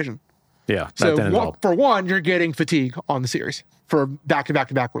of the equation. Yeah, so for one, you're getting fatigue on the series for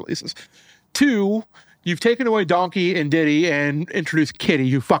back-to-back releases. Two, you've taken away Donkey and Diddy and introduced Kiddy,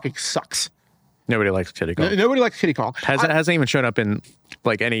 who fucking sucks. Nobody likes Kiddy Kong. Nobody likes Kiddy Kong. Hasn't even shown up in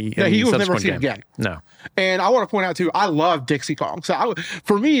like any he was subsequent never seen game. again. No. And I want to point out too, I love Dixie Kong. So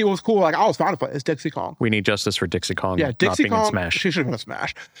for me, it was cool. Like I was fine to play as Dixie Kong. We need justice for Dixie Kong. Yeah, Dixie not being Kong. In Smash. She should have been a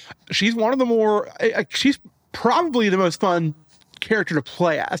Smash. She's one of the more. She's probably the most fun character to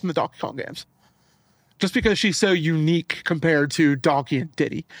play as in the Donkey Kong games, just because she's so unique compared to Donkey and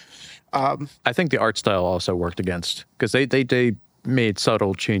Diddy. I think the art style also worked against because they made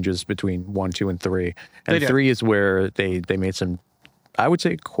subtle changes between 1, 2, and 3. And 3 is where they made some, I would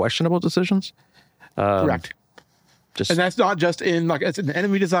say, questionable decisions. Correct. And that's not just in like it's an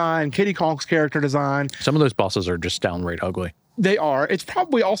enemy design, Kiddy Kong's character design. Some of those bosses are just downright ugly. They are. It's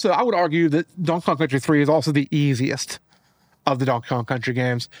probably also, I would argue that Donkey Kong Country 3 is also the easiest of the Donkey Kong Country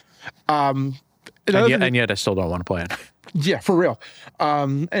games. And yet I still don't want to play it. Yeah, for real.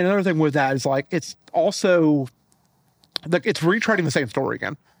 And another thing with that is like it's also like it's retreading the same story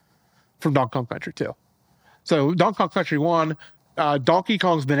again from Donkey Kong Country 2. So Donkey Kong Country 1, Donkey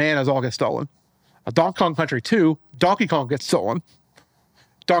Kong's bananas all get stolen. Donkey Kong Country 2, Donkey Kong gets stolen.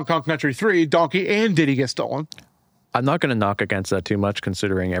 Donkey Kong Country 3, Donkey and Diddy get stolen. I'm not going to knock against that too much,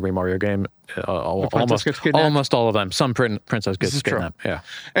 considering every Mario game, Gets kidnapped. almost all of them, some princess gets kidnapped. Yeah,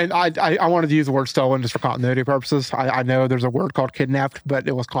 And I wanted to use the word stolen just for continuity purposes. I know there's a word called kidnapped, but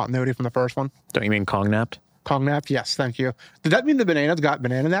it was continuity from the first one. don't you mean Kong napped? Kong napped? Yes, thank you. Did that mean the bananas got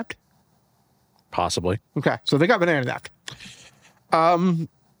banana napped? Possibly. Okay, so they got banana napped.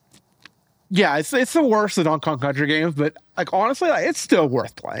 Yeah, it's the worst of Donkey Kong Country games, but like honestly, like, it's still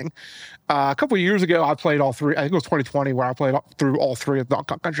worth playing. A couple of years ago, I played all three. I think it was 2020 where I played through all three of the Donkey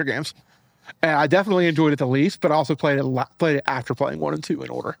Kong Country games, and I definitely enjoyed it the least. But I also played it after playing 1 and 2 in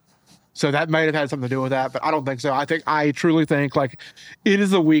order, so that might have had something to do with that. But I don't think so. I truly think like it is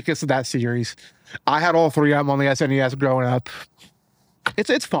the weakest of that series. I had all three of them on the SNES growing up.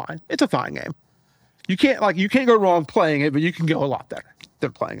 It's fine. It's a fine game. You can't go wrong playing it, but you can go a lot better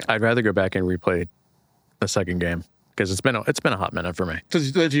than playing it. I'd rather go back and replay the second game because it's been a hot minute for me.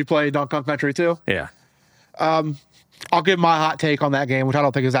 Did you play Donkey Kong Country 2? Yeah. I'll give my hot take on that game, which I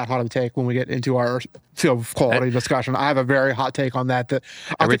don't think is that hot of a take when we get into our field of quality discussion. I have a very hot take on that.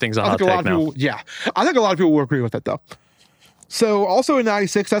 Everything's a hot take now. People, yeah. I think a lot of people will agree with it, though. So also in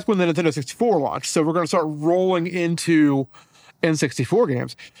 96, that's when the Nintendo 64 launched. So we're going to start rolling into N64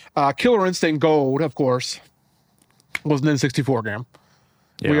 games. Killer Instinct Gold, of course, was an N64 game.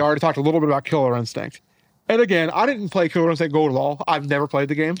 Yeah. We already talked a little bit about Killer Instinct. And again, I didn't play Killer Instinct Gold at all. I've never played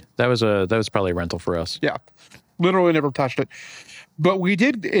the game. That was probably a rental for us. Yeah. Literally never touched it. But we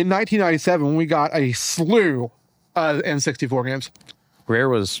did in 1997, we got a slew of N64 games. Rare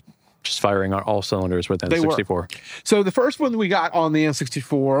was just firing on all cylinders with N64. So the first one we got on the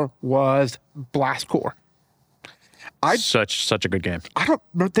N64 was Blast Corps. Such a good game. I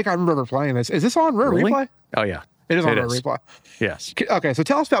don't think I remember playing this. Is this on Rare Really? Replay? Oh yeah. It is on Rare Replay. Yes. Okay, so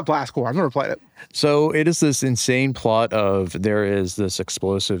tell us about Blast Corps. I've never played it. So it is this insane plot of there is this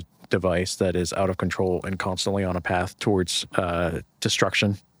explosive device that is out of control and constantly on a path towards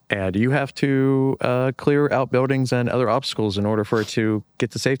destruction. And you have to clear out buildings and other obstacles in order for it to get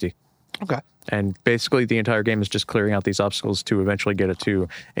to safety. Okay. And basically the entire game is just clearing out these obstacles to eventually get it to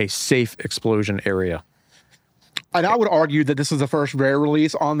a safe explosion area. And I would argue that this is the first Rare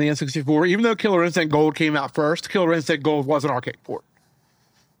release on the N64. Even though Killer Instinct Gold came out first, Killer Instinct Gold was an arcade port.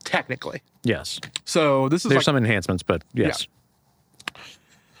 Technically. Yes. So this is There's some enhancements, but yes. Yeah.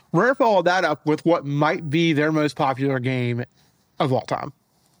 Rare followed that up with what might be their most popular game of all time.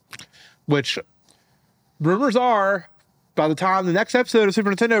 Which, rumors are, by the time the next episode of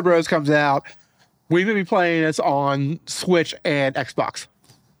Super Nintendo Bros comes out, we may be playing this on Switch and Xbox.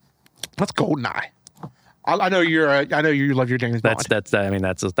 That's GoldenEye. I know you love your James Bond.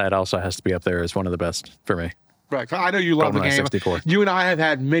 That also has to be up there as one of the best for me. Right. I know you love the GoldenEye game. 64. You and I have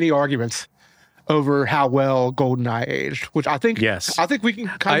had many arguments over how well GoldenEye aged, which I think we can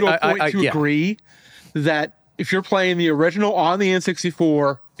come to a point to agree that if you're playing the original on the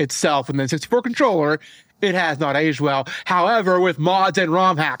N64 itself and the N64 controller, it has not aged well. However, with mods and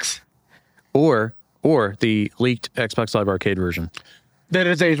ROM hacks, or the leaked Xbox Live Arcade version, then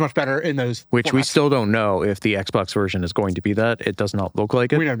it's aged much better in those. Which formats. we still don't know if the Xbox version is going to be that. It does not look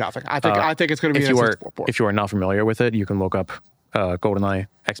like it. We know nothing. I think it's going to be an N64 port. If you are not familiar with it, you can look up GoldenEye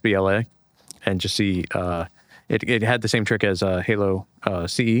XBLA and just see it had the same trick as Halo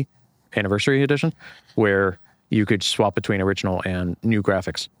CE Anniversary Edition, where you could swap between original and new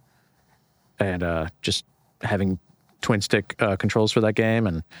graphics, and just having twin stick controls for that game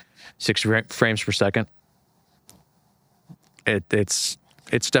and 60 frames per second.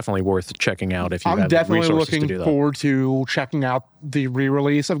 It's definitely worth checking out if you have the resources to do that. I'm definitely looking forward to checking out the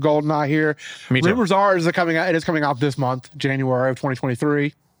re-release of GoldenEye here. Me too. Rumors are it is coming out this month, January of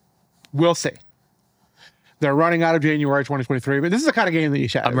 2023. We'll see. They're running out of January 2023, but this is the kind of game that you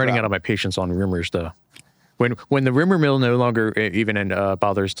should. I'm running out of my patience on rumors, though. When the rumor mill no longer even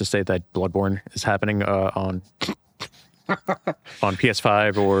bothers to say that Bloodborne is happening on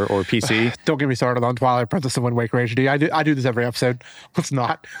PS5 or PC. Don't get me started on Twilight Princess and Wind Waker HD. I do this every episode. Let's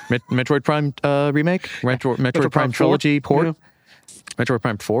not. Metroid Prime remake? Metroid Prime trilogy port? Yeah. Metroid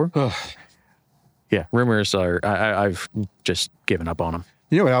Prime 4? Yeah, rumors are... I've just given up on them.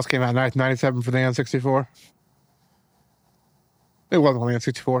 You know what else came out in 1997 for the N64? It wasn't on the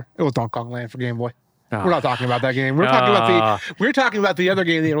N64. It was Donkey Kong Land for Game Boy. We're not talking about that game. We're talking about the other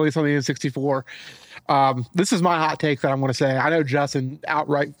game they released on the N64. This is my hot take that I'm going to say. I know Justin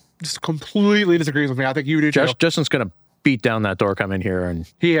outright just completely disagrees with me. I think you do too. Justin's going to beat down that door, come in here,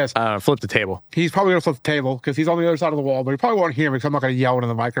 and He is. flip the table. He's probably going to flip the table because he's on the other side of the wall, but he probably won't hear me because I'm not going to yell into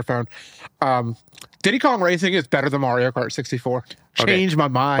the microphone. Diddy Kong Racing is better than Mario Kart 64. Changed my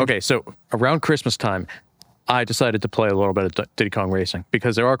mind. Okay, so around Christmas time, I decided to play a little bit of Diddy Kong Racing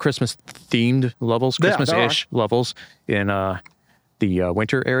because there are Christmas-themed levels, Yeah, there Christmas-ish levels in the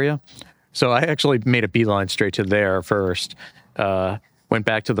winter area. So I actually made a beeline straight to there first. Went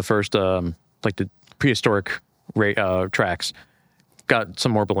back to the first, like the prehistoric tracks, got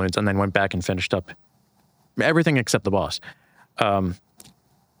some more balloons, and then went back and finished up everything except the boss.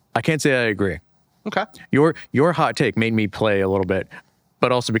 I can't say I agree. Okay. Your hot take made me play a little bit,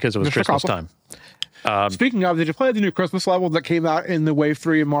 but also because it was Just a Christmas couple. time. Speaking of, did you play the new Christmas level that came out in the Wave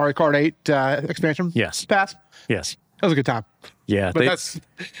 3 of Mario Kart 8 expansion? Yes. Pass? Yes. That was a good time. Yeah. But that's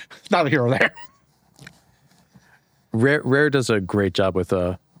not a hero there. Rare does a great job with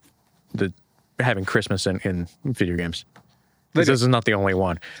the having Christmas in video games. This is not the only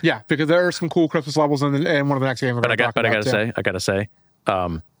one. Yeah, because there are some cool Christmas levels in one of the next games. But I gotta say,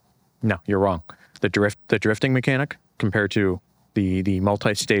 no, you're wrong. The drifting mechanic compared to the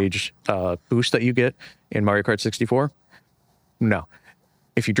multi-stage boost that you get in Mario Kart 64, no.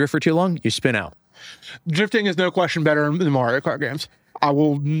 If you drift for too long, you spin out. Drifting is no question better in the Mario Kart games.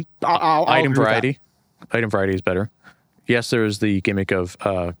 I'll Item agree with variety. Item variety is better. Yes, there's the gimmick of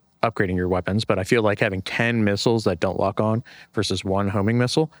upgrading your weapons, but I feel like having 10 missiles that don't lock on versus one homing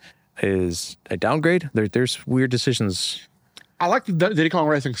missile is a downgrade. There's weird decisions. I like the Diddy Kong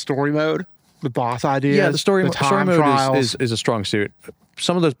Racing story mode, the boss idea. Yeah, the story time mode trials. is a strong suit.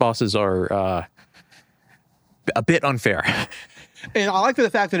 Some of those bosses are a bit unfair. And I like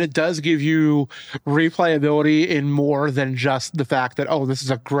the fact that it does give you replayability in more than just the fact that, oh, this is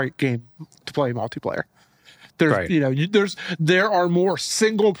a great game to play multiplayer. There's, Right. There are more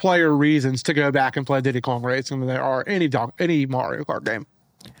single player reasons to go back and play Diddy Kong Racing than there are any Mario Kart game.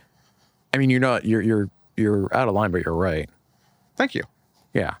 I mean, you're out of line, but you're right. Thank you.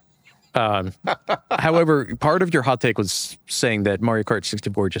 Yeah. However, part of your hot take was saying that Mario Kart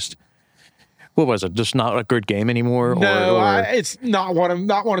 64 just, what was it? Just not a good game anymore? No, it's not one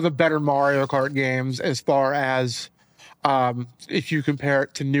of the better Mario Kart games as far as if you compare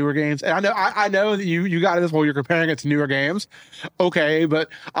it to newer games. And I know that you got this. Well, you're comparing it to newer games, okay? But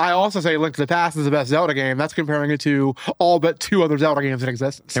I also say Link to the Past is the best Zelda game. That's comparing it to all but 2 other Zelda games in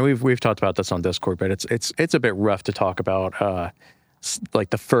existence. And we've talked about this on Discord, but it's a bit rough to talk about like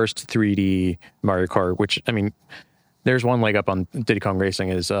the first 3D Mario Kart, which, I mean, there's one leg up on Diddy Kong Racing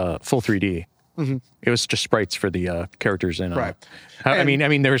is full 3D. Mm-hmm. It was just sprites for the characters in. Right. I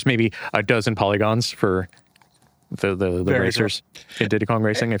mean, there's maybe a dozen polygons for the racers in Diddy Kong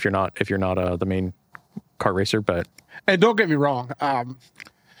Racing if you're not the main kart racer. But and don't get me wrong,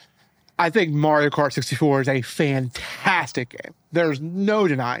 I think Mario Kart 64 is a fantastic game. There's no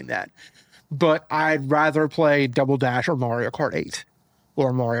denying that. But I'd rather play Double Dash or Mario Kart 8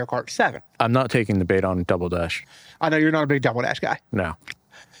 or Mario Kart 7. I'm not taking the bait on Double Dash. I know you're not a big Double Dash guy. No.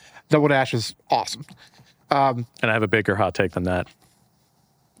 Double Dash is awesome. And I have a bigger hot take than that.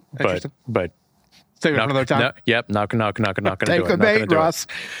 But save it for another time. Not gonna do it. Take the bait, Russ.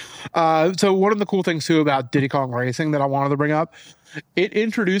 So one of the cool things too about Diddy Kong Racing that I wanted to bring up, it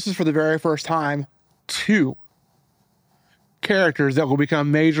introduces for the very first time 2 characters that will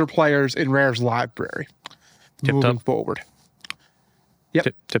become major players in Rare's library moving forward. Yep.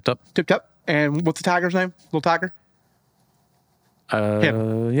 Tipped up. Tipped up. And what's the tiger's name? Little Tiger?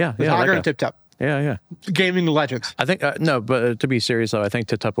 Him. Yeah. The Tiger and Tipped Up. Yeah. Gaming legends. I think, no, but to be serious though, I think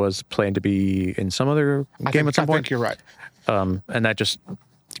Tipped Up was planned to be in some other game at some point. I think you're right. And that just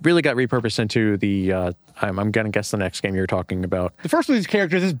really got repurposed into the, I'm going to guess the next game you're talking about. The first of these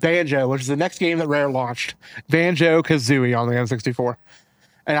characters is Banjo, which is the next game that Rare launched. Banjo-Kazooie on the N64.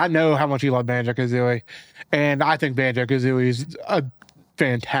 And I know how much you love Banjo-Kazooie. And I think Banjo-Kazooie is a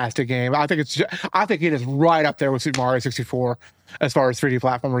fantastic game. I think it is right up there with Super Mario 64 as far as 3D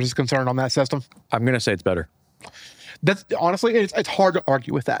platformers is concerned on that system. I'm going to say it's better. That's honestly, it's hard to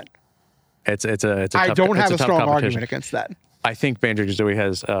argue with that. It's a tough, I don't have a strong competition. argument against that. I think Banjo-Kazooie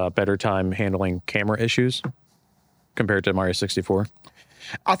has a better time handling camera issues compared to Mario 64.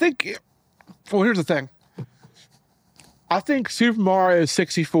 I think, well, here's the thing. I think Super Mario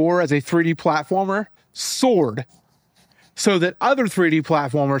 64 as a 3D platformer soared so that other 3D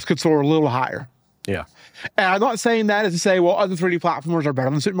platformers could soar a little higher. Yeah. And I'm not saying that as to say, well, other 3D platformers are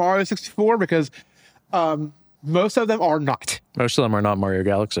better than Super Mario 64 because most of them are not. Most of them are not Mario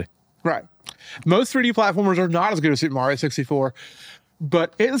Galaxy. Right. Most 3D platformers are not as good as Super Mario 64,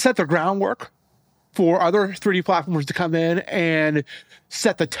 but it set the groundwork for other 3D platformers to come in and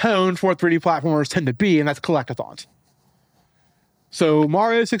set the tone for what 3D platformers tend to be, and that's collectathons. So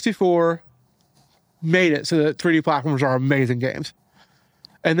Mario 64 made it so that 3D platformers are amazing games.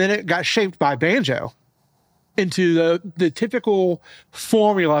 And then it got shaped by Banjo into the typical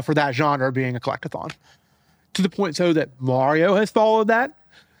formula for that genre being a collectathon. To the point so that Mario has followed that.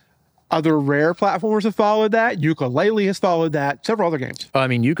 Other Rare platformers have followed that. Yooka-Laylee has followed that. Several other games. I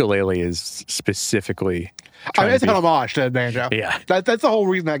mean, Yooka-Laylee is specifically. It's an homage to Banjo. Yeah. That's the whole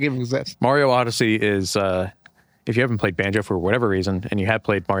reason that game exists. Mario Odyssey is, if you haven't played Banjo for whatever reason, and you have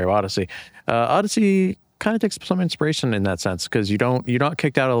played Mario Odyssey, Odyssey kind of takes some inspiration in that sense because you're not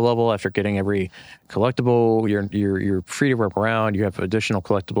kicked out of the level after getting every collectible. You're free to roam around. You have additional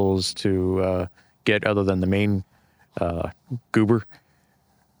collectibles to get other than the main goober.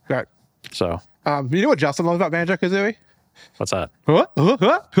 Right. So, you know what Justin loves about Banjo-Kazooie? what's that? The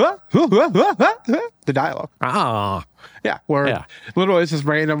dialogue. Ah, Yeah, where Yeah. literally it's just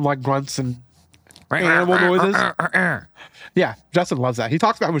random like grunts and animal noises. Yeah, Justin loves that. He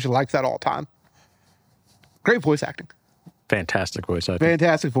talks about how much he likes that all the time. Great voice acting. fantastic voice acting.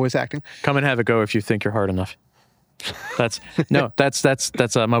 Fantastic voice acting. Come and have a go if you think you're hard enough. That's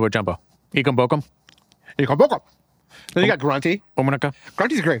Mumbo Jumbo. Ekum Bokum. You go Bokum. Then you got Grunty. Omanaka.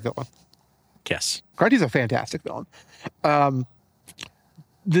 Grunty's a great villain. Yes. Grunty's a fantastic villain. The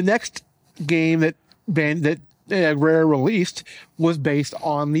next game that Rare released was based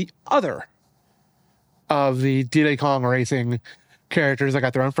on the other of the Diddy Kong Racing characters that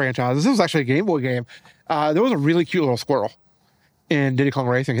got their own franchises. This was actually a Game Boy game. There was a really cute little squirrel in Diddy Kong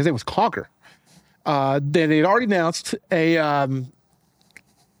Racing. His name was Conker. They had already announced an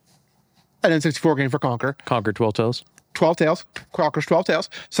N64 game for Conker. Conquer 12 Toes. 12 Tails. Conker's 12 Tails.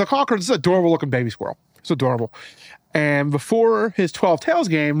 So Conker's this adorable looking baby squirrel. It's adorable. And before his 12 Tails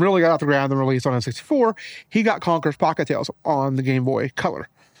game really got off the ground and released on N64, he got Conker's Pocket Tales on the Game Boy Color,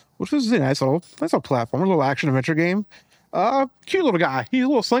 which was a nice little platform, a little action adventure game. Cute little guy. He's a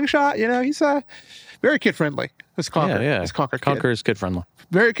little slingshot. He's very kid friendly. This Conker. Yeah. This Conker kid. Conquer is kid friendly.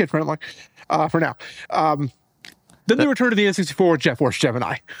 Very kid friendly. For now. Then they returned to the N64 Jet Force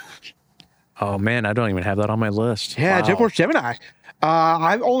Gemini. Oh man, I don't even have that on my list. Yeah, Wow. Jet Force Gemini.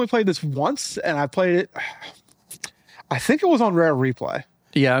 I've only played this once, and I played it. I think it was on Rare Replay.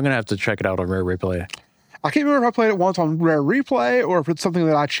 Yeah, I'm gonna have to check it out on Rare Replay. I can't remember if I played it once on Rare Replay or if it's something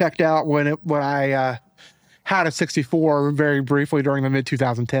that I checked out when I had a 64 very briefly during the mid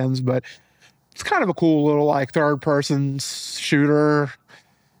 2010s. But it's kind of a cool little like third person shooter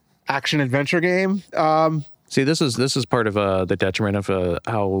action adventure game. See, this is part of the detriment of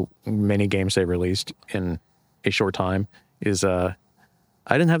how many games they released in a short time. Is I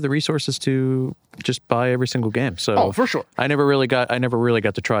didn't have the resources to just buy every single game, so for sure. I never really got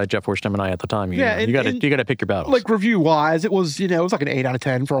to try Jet Force Gemini at the time. Yeah, you got to pick your battles. Like review wise, it was like an 8 out of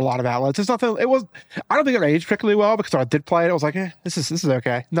 10 for a lot of outlets. It's nothing. It was. I don't think it aged particularly well because I did play it. I was like, this is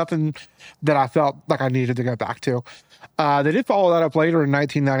okay. Nothing that I felt like I needed to go back to. They did follow that up later in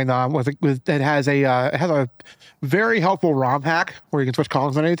 1999 with it has a very helpful ROM hack where you can switch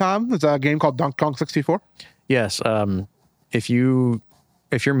Kongs at any time. It's a game called Donkey Kong 64. Yes, if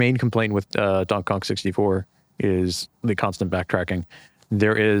your main complaint with Donkey Kong 64 is the constant backtracking,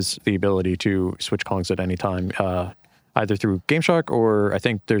 there is the ability to switch Kongs at any time, either through GameShark or I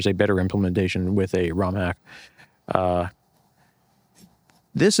think there's a better implementation with a ROM hack.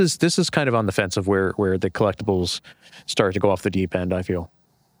 This is kind of on the fence of where the collectibles start to go off the deep end, I feel.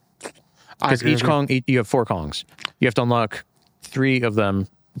 Because each Kong, you have 4 Kongs. You have to unlock 3 of them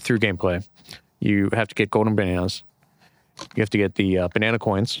through gameplay. You have to get golden bananas. You have to get the banana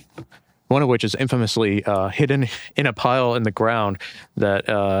coins, one of which is infamously hidden in a pile in the ground that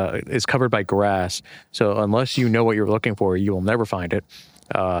is covered by grass. So unless you know what you're looking for, you will never find it.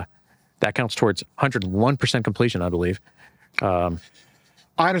 That counts towards 101% completion, I believe. I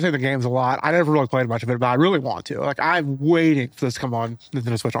understand the games a lot. I never really played much of it, but I really want to. Like, I'm waiting for this to come on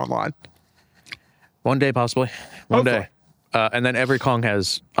Nintendo Switch Online. One day, possibly. One Hopefully. day. And then every Kong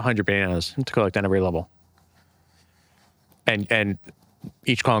has 100 bananas to collect on every level. And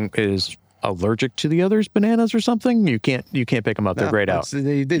each Kong is allergic to the other's bananas or something. You can't pick them up. They're grayed out.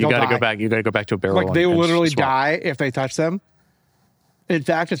 They You don't got to die. go back. You got to go back to a barrel. Like, they will and literally swap. die if they touch them. In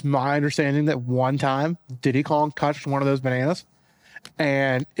fact, it's my understanding that one time Diddy Kong touched one of those bananas,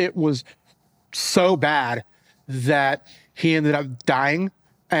 and it was so bad that he ended up dying,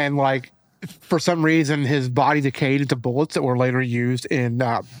 and like for some reason his body decayed into bullets that were later used in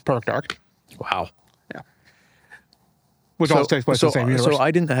Perfect Dark, Wow. which also takes place in the same universe. So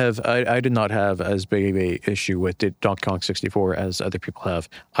I did not have as big of a issue with Donkey Kong 64 as other people have.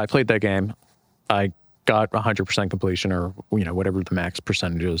 I played that game. I got 100% completion or whatever the max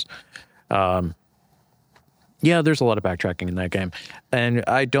percentage is. Yeah, there's a lot of backtracking in that game. And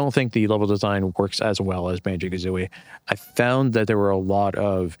I don't think the level design works as well as Banjo-Kazooie. I found that there were a lot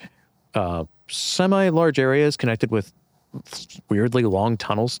of semi-large areas connected with weirdly long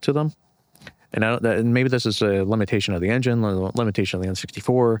tunnels to them. And maybe this is a limitation of the engine, a limitation of the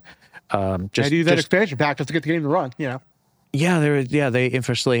N64. I do that expansion pack just to get the game to run, you know. Yeah, they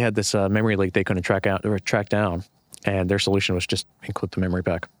infamously had this memory leak they couldn't track down, and their solution was just include the memory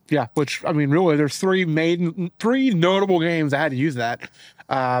pack. Yeah, which, I mean, really, there's three notable games that had to use that.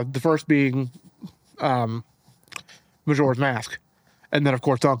 The first being Majora's Mask, and then, of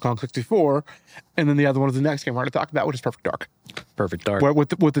course, Donkey Kong 64, and then the other one is the next game we're going to talk about, which is Perfect Dark. Perfect Dark. With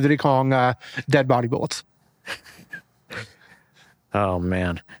the Diddy Kong dead body bullets. Oh,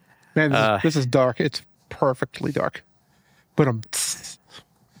 man. Man, this is dark. It's perfectly dark. But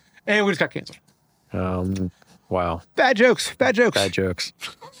and we just got canceled. Wow. Bad jokes. Bad jokes.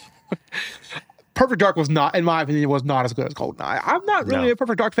 Perfect Dark was not, in my opinion, was not as good as GoldenEye. I'm not really a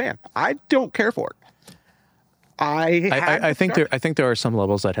Perfect Dark fan. I don't care for it. I think there are some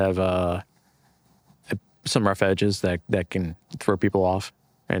levels that have some rough edges that can throw people off,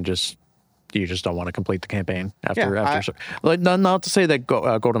 and you just don't want to complete the campaign after. Not to say that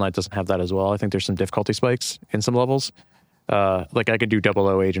GoldenEye doesn't have that as well. I think there's some difficulty spikes in some levels. Like I could do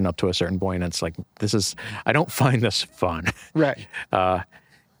 00 Agent up to a certain point, and it's like I don't find this fun. Right.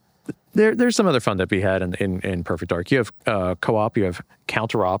 There's some other fun that we had in Perfect Dark. You have co-op, you have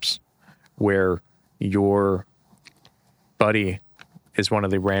counter ops, where your buddy is one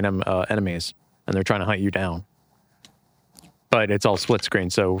of the random enemies, and they're trying to hunt you down. But it's all split screen,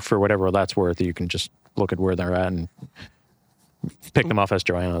 so for whatever that's worth, you can just look at where they're at and pick them off as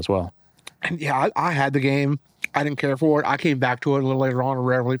Joanna as well. And yeah, I had the game. I didn't care for it. I came back to it a little later on and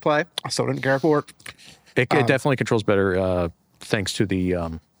rarely play. I still didn't care for it. It definitely controls better thanks to the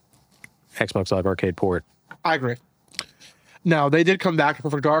Xbox Live Arcade port. I agree. Now, they did come back to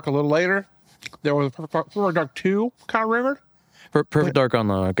Perfect Dark a little later. There was a Perfect Dark 2 kind of rumored. Perfect Dark on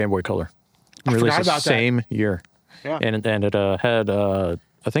the Game Boy Color. Released the same year. Yeah. And it had, I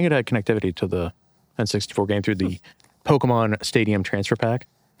think it had connectivity to the N64 game through the Pokemon Stadium transfer pack.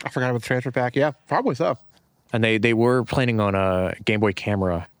 I forgot about the transfer pack. Yeah, probably so. And they were planning on a Game Boy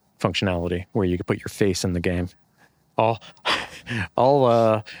camera functionality where you could put your face in the game. All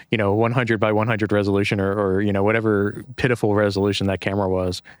 100 by 100 resolution or whatever pitiful resolution that camera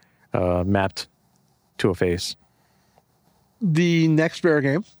was mapped to a face. The next Rare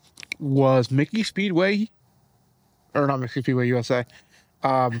game was Mickey Speedway, or not Mickey Speedway USA.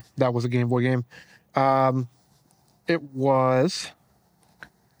 That was a Game Boy game. It was,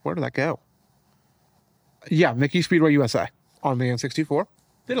 where did that go? Yeah, Mickey Speedway USA on the N64.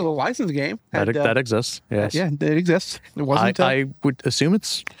 Did a little licensed game. That exists. Yes. Yeah, it exists. It wasn't. I would assume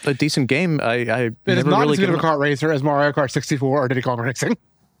it's a decent game. It is not as good of a kart racer as Mario Kart 64 or Diddy Kong Racing.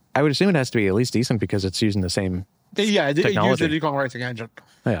 I would assume it has to be at least decent because it's using the same it technology. used the Diddy Kong Racing engine.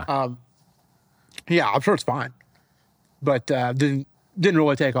 Yeah. Yeah, I'm sure it's fine, but didn't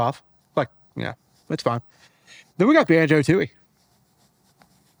really take off. Like, yeah, it's fine. Then we got Banjo-Tooie.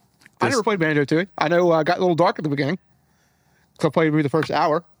 I never played Banjo-Tooie. I know I got a little dark at the beginning. So I played maybe the first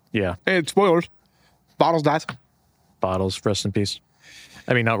hour. Yeah. And spoilers. Bottles dies. Bottles, rest in peace.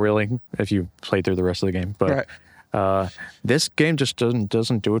 I mean, not really if you played through the rest of the game, but this game just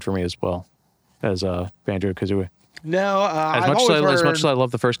doesn't do it for me as well as Banjo-Kazooie. No, as much as I love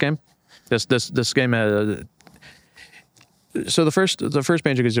the first game, this game. So the first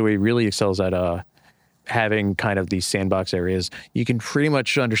Banjo-Kazooie really excels at having kind of these sandbox areas. You can pretty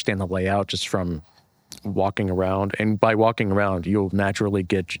much understand the layout just from walking around, and by walking around, you'll naturally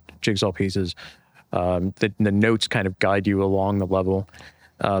get jigsaw pieces. The notes kind of guide you along the level.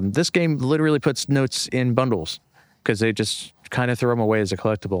 This game literally puts notes in bundles because they just kind of throw them away as a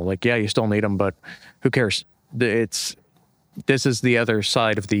collectible. Like, yeah, you still need them, but who cares? This is the other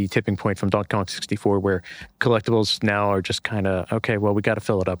side of the tipping point from Donkey Kong 64, where collectibles now are just kind of, okay, well, we got to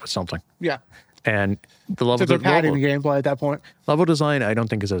fill it up with something. Yeah. And the level... So they're padding the gameplay at that point. Level design, I don't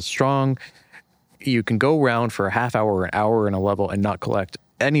think is as strong. You can go around for a half hour or an hour in a level and not collect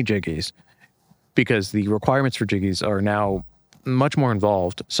any jiggies because the requirements for jiggies are now much more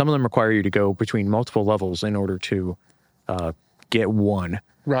involved. Some of them require you to go between multiple levels in order to get one.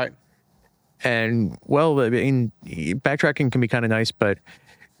 Right. And, well, I mean, backtracking can be kind of nice, but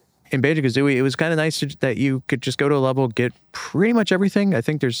in Banjo-Kazooie, it was kind of nice that you could just go to a level, get pretty much everything. I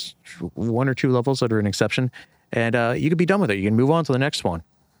think there's one or two levels that are an exception, and you could be done with it. You can move on to the next one.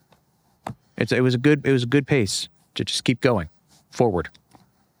 It was a good pace to just keep going forward.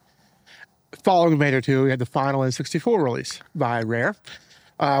 Following Banjo-Tooie, we had the final N64 release by Rare.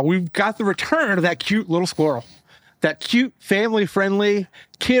 we've got the return of that cute little squirrel, that cute, family-friendly,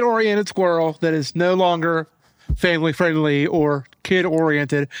 kid-oriented squirrel that is no longer family-friendly or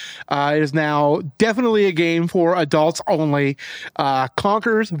kid-oriented. It is now definitely a game for adults only.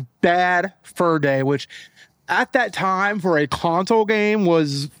 Conker's Bad Fur Day, which at that time for a console game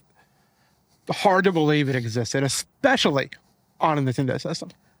was hard to believe it existed, especially on a Nintendo system.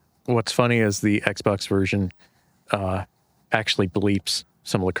 What's funny is the Xbox version actually bleeps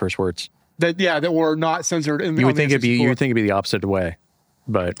some of the curse words. That were not censored. You would think it'd be the opposite way,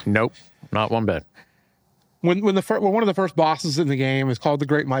 but nope, not one bit. When one of the first bosses in the game is called the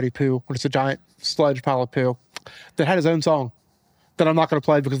Great Mighty Pooh, which is a giant sludge pile of poo that had his own song that I'm not going to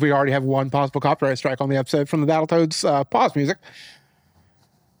play because we already have one possible copyright strike on the episode from the Battletoads pause music.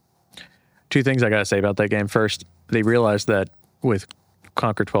 Two things I got to say about that game. First, they realized that with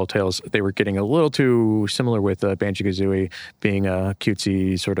Conquer 12 Tales, they were getting a little too similar with Banjo-Kazooie being a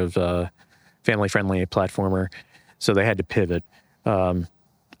cutesy sort of family-friendly platformer, so they had to pivot.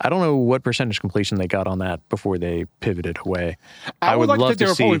 I don't know what percentage completion they got on that before they pivoted away. I would like to think they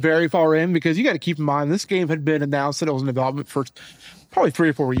were probably very far in, because you got to keep in mind this game had been announced that it was in development for probably 3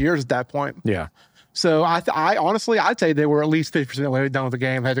 or 4 years at that point. Yeah. So I honestly, I'd say they were at least 50% of the way done with the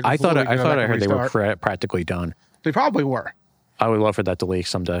game. I thought I heard they were practically done. They probably were. I would love for that to leak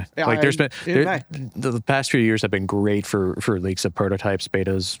someday. Yeah, like the past few years have been great for leaks of prototypes,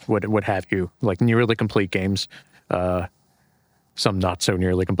 betas, what have you, like nearly complete games, some not so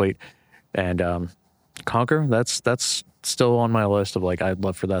nearly complete, and Conquer. That's still on my list of like I'd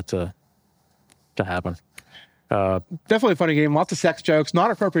love for that to happen. Definitely a funny game. Lots of sex jokes. Not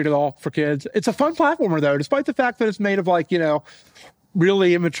appropriate at all for kids. It's a fun platformer though, despite the fact that it's made of like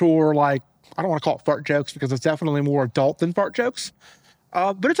really immature like. I don't want to call it fart jokes because it's definitely more adult than fart jokes.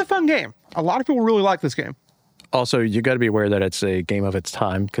 But it's a fun game. A lot of people really like this game. Also, you got to be aware that it's a game of its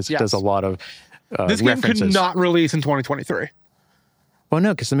time because it does a lot of this references. Game could not release in 2023. Well,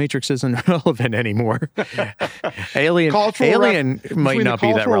 no, because the Matrix isn't relevant anymore. Alien might not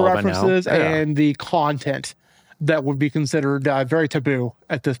be that relevant now. And the content that would be considered very taboo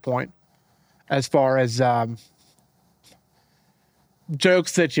at this point, as far as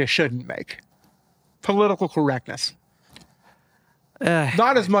jokes that you shouldn't make. Political correctness.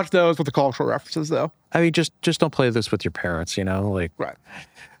 Not as much those with the cultural references, though. I mean, just don't play this with your parents, like. Right.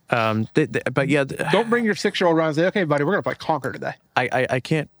 But yeah. Don't bring your 6-year-old around and say, okay, buddy, we're going to play Conquer today. I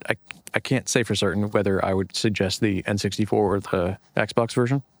can't say for certain whether I would suggest the N64 or the Xbox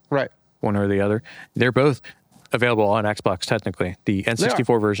version. Right. One or the other. They're both available on Xbox, technically. The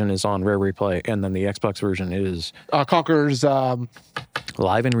N64 version is on Rare Replay, and then the Xbox version is... Conquer's...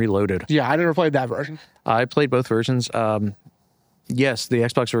 Live and Reloaded. Yeah, I never played that version. I played both versions. Yes, the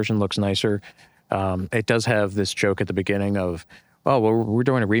Xbox version looks nicer. It does have this joke at the beginning of, oh, well, we're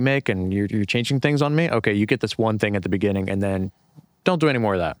doing a remake, and you're changing things on me? Okay, you get this one thing at the beginning, and then don't do any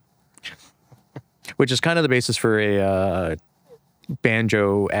more of that. Which is kind of the basis for a...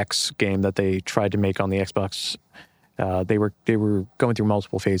 Banjo X game that they tried to make on the Xbox. They were going through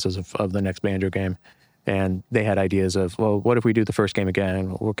multiple phases of the next Banjo game, and they had ideas of, well, what if we do the first game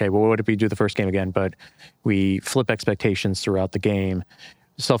again? Okay, well, what if we do the first game again, but we flip expectations throughout the game,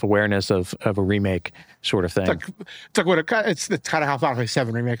 self-awareness of a remake sort of thing. It's kind of how Final Fantasy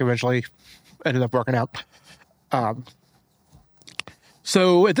 7 remake eventually ended up working out.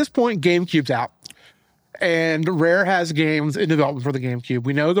 So at this point, GameCube's out. And Rare has games in development for the GameCube.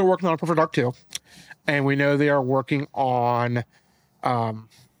 We know they're working on Perfect Dark 2. And we know they are working on... there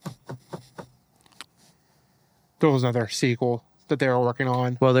was another sequel that they were working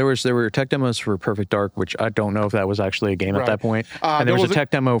on. Well, there were tech demos for Perfect Dark, which I don't know if that was actually a game at that point. And there was a tech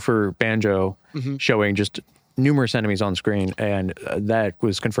demo for Banjo showing just numerous enemies on screen, and that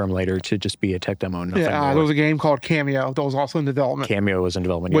was confirmed later to just be a tech demo. There was a game called Cameo that was also in development. Cameo was in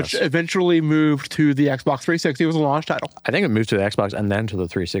development, which eventually moved to the Xbox 360. It was a launch title. I think it moved to the Xbox and then to the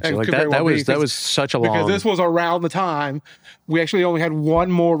 360. Like that was such a long... Because this was around the time we actually only had one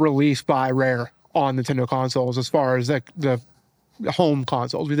more release by Rare on Nintendo consoles as far as the home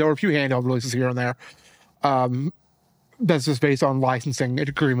consoles. There were a few handheld releases here and there. That's just based on licensing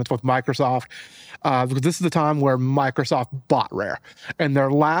agreements with Microsoft, because this is the time where Microsoft bought Rare. And their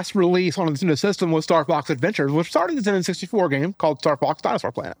last release on the Nintendo system was Star Fox Adventures, which started as an N64 game called Star Fox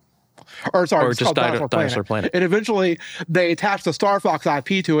Dinosaur Planet. Or just Dinosaur Planet. And eventually they attached the Star Fox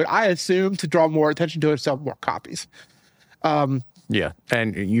IP to it, I assume, to draw more attention to it, sell more copies. Yeah,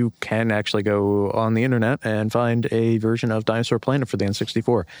 and you can actually go on the internet and find a version of Dinosaur Planet for the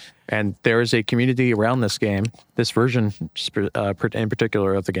N64. And there is a community around this game, this version in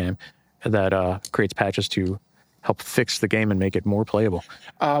particular of the game, that creates patches to help fix the game and make it more playable.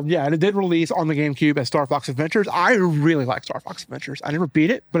 Yeah, and it did release on the GameCube as Star Fox Adventures. I really like Star Fox Adventures. I never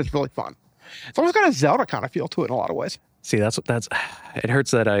beat it, but it's really fun. It's almost got a Zelda kind of feel to it in a lot of ways. See, that's it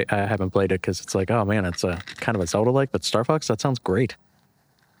hurts that I haven't played it because it's like, oh man, it's a kind of a Zelda-like, but Star Fox, that sounds great.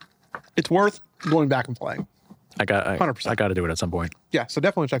 It's worth going back and playing. 100%. I got to do it at some point. Yeah, so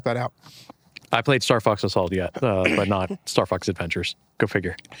definitely check that out. I played Star Fox Assault yet, but not Star Fox Adventures. Go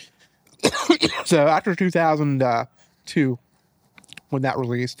figure. So after 2002, when that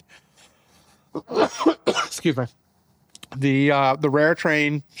released, excuse me, the Rare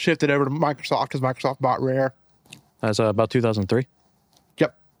train shifted over to Microsoft because Microsoft bought Rare. That's about 2003.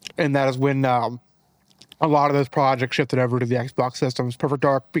 Yep, and that is when a lot of those projects shifted over to the Xbox systems. Perfect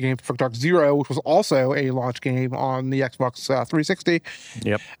Dark became Perfect Dark Zero, which was also a launch game on the Xbox 360.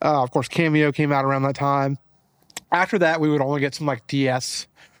 Yep. Of course, Cameo came out around that time. After that, we would only get some like DS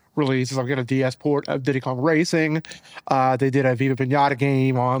releases. I'll get a DS port of Diddy Kong Racing. They did a Viva Pinata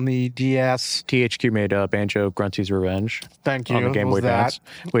game on the DS. THQ made Banjo Grunty's Revenge. Thank you. On the Game Boy Advance,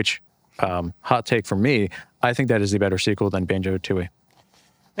 which, hot take from me, I think that is the better sequel than Banjo Tooie.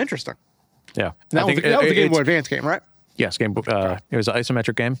 Interesting. Yeah. That was the Game Boy Advance game, right? Yes, it was an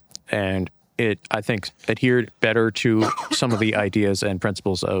isometric game, and it, I think, adhered better to some of the ideas and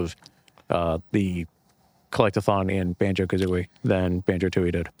principles of the Collectathon in Banjo-Kazooie than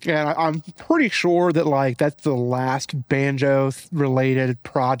Banjo-Tooie did. Yeah, I'm pretty sure that like that's the last Banjo-related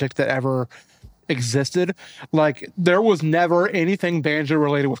project that ever existed. Like, there was never anything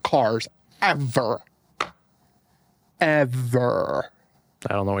Banjo-related with cars, ever. Ever.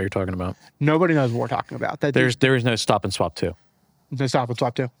 I don't know what you're talking about. Nobody knows what we're talking about. There is no Stop and Swap 2. No Stop and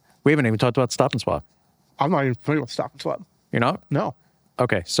Swap 2. We haven't even talked about Stop and Swap. I'm not even familiar with Stop and Swap. You're not? No.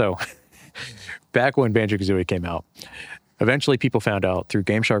 Okay, so back when Banjo-Kazooie came out, eventually people found out through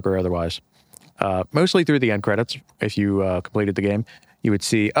Game Shark or otherwise, mostly through the end credits. If you completed the game, you would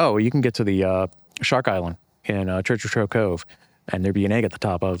see, oh, you can get to the Shark Island in Treasure Trove Cove, and there'd be an egg at the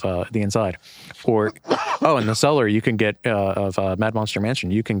top of the inside. Or, oh, in the cellar, you can get, of Mad Monster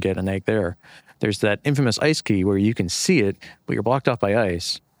Mansion, you can get an egg there. There's that infamous ice key where you can see it, but you're blocked off by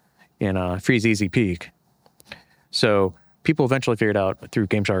ice in Freeze Easy Peak. So people eventually figured out through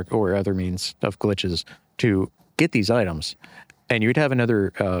Game Shark or other means of glitches to get these items. And you'd have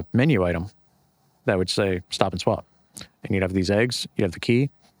another menu item that would say Stop and Swap. And you'd have these eggs, you'd have the key,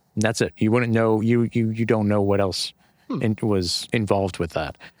 and that's it. You wouldn't know, you don't know what else was involved with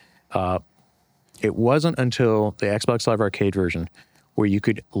that. It wasn't until the Xbox Live Arcade version where you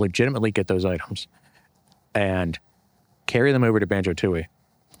could legitimately get those items and carry them over to Banjo-Tooie.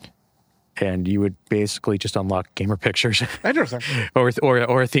 And you would basically just unlock gamer pictures. Interesting.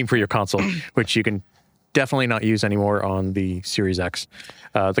 or a theme for your console, which you can definitely not use anymore on the Series X.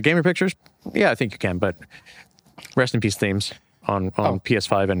 The gamer pictures, yeah, I think you can, but rest in peace themes on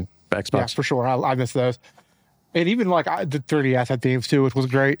PS5 and Xbox. Yeah, for sure. I miss those. And even like the 3DS had themes too, which was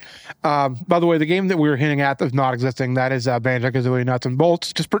great. By the way, the game that we were hinting at that's not existing, that is Banjo-Kazooie Nuts and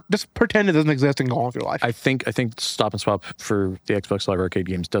Bolts. Just pretend it doesn't exist and go on with your life. I think Stop and Swap for the Xbox Live Arcade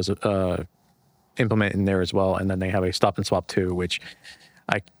games does implement in there as well, and then they have a Stop and Swap 2, which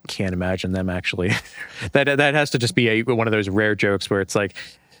I can't imagine them actually. that has to just be one of those rare jokes where it's like,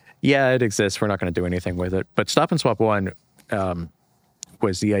 yeah, it exists. We're not going to do anything with it. But Stop and Swap 1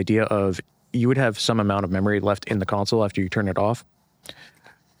 was the idea of you would have some amount of memory left in the console after you turn it off.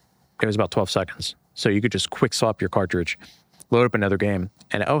 It was about 12 seconds. So you could just quick swap your cartridge, load up another game,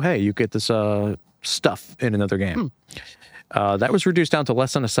 and oh, hey, you get this stuff in another game. That was reduced down to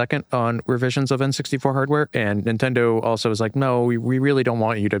less than a second on revisions of N64 hardware. And Nintendo also was like, no, we really don't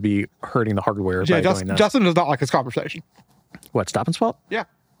want you to be hurting the hardware by doing that. Justin does not like this conversation. What, Stop and Swap? Yeah.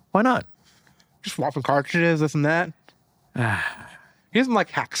 Why not? Just swapping cartridges, this and that. He doesn't like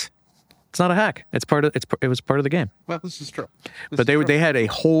hacks. It's not a hack. It was part of the game. Well, this is true. They had a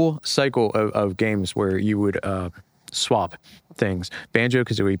whole cycle of games where you would swap things.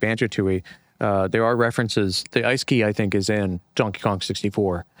 Banjo-Kazooie, Banjo-Tooie. There are references. The ice key, I think, is in Donkey Kong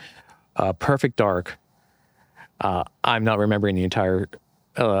 64. Perfect Dark. I'm not remembering the entire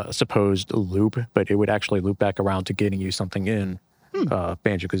supposed loop, but it would actually loop back around to getting you something in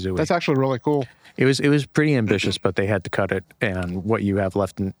Banjo-Kazooie. That's actually really cool. It was pretty ambitious, but they had to cut it, and what you have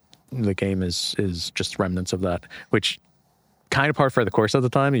left in the game is just remnants of that, which kind of par for the course at the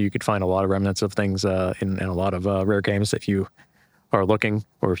time. You could find a lot of remnants of things in a lot of rare games if you are looking,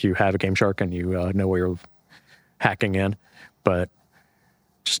 or if you have a Game Shark and you know where you're hacking in. But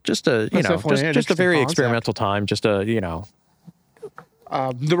just a very concept. experimental time. Just a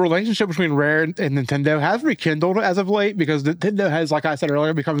the relationship between Rare and Nintendo has rekindled as of late because Nintendo has, like I said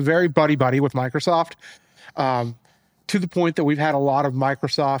earlier, become very buddy-buddy with Microsoft. To the point that we've had a lot of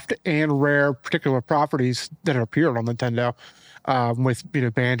Microsoft and Rare particular properties that have appeared on Nintendo,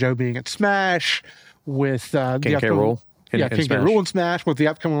 with Banjo being in Smash, with King K. Rool. King K. Rool in Smash, with the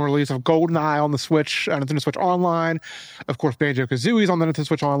upcoming release of GoldenEye on the Switch, Nintendo Switch Online. Of course, Banjo-Kazooie is on the Nintendo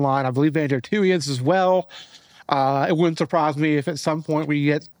Switch Online. I believe Banjo-Tooie is as well. It wouldn't surprise me if at some point we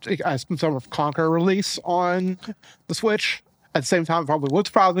get some sort of Conquer release on the Switch. At the same time, it probably would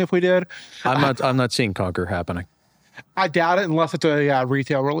surprise me if we did. I'm not seeing Conquer happening. I doubt it unless it's a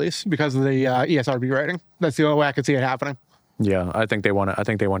retail release because of the ESRB rating. That's the only way I could see it happening. Yeah, I think they want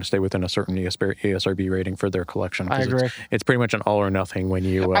to stay within a certain ESRB rating for their collection. I agree. It's pretty much an all or nothing when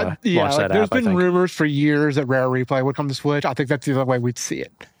you launch that there's app. There's been rumors for years that Rare Replay would come to Switch. I think that's the only way we'd see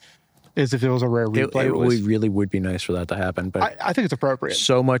it, is if it was a Rare Replay release. It really would be nice for that to happen, but I think it's appropriate.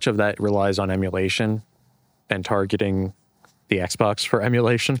 So much of that relies on emulation and targeting the Xbox for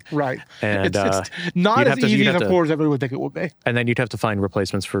emulation. Right. And it's not as easy as, of course, everyone would think it would be. And then you'd have to find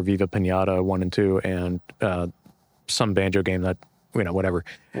replacements for Viva Pinata 1 and 2 and some Banjo game that, whatever.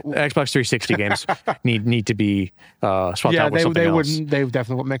 Xbox 360 games need to be swapped out with something else. They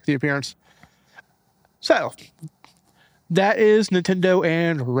definitely wouldn't make the appearance. So, that is Nintendo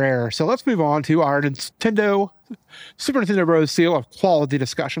and Rare. So let's move on to our Super Nintendo Bros. Seal of Quality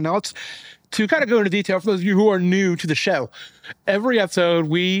discussion. Now, to kind of go into detail for those of you who are new to the show, every episode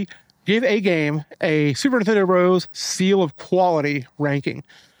we give a game a Super Nintendo Bros. Seal of Quality ranking.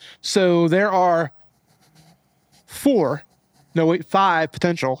 So there are 5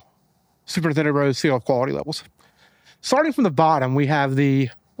 potential Super Nintendo Bros. Seal of Quality levels. Starting from the bottom, we have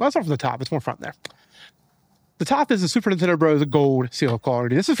let's start from the top. It's more front there. The top is the Super Nintendo Bros. Gold Seal of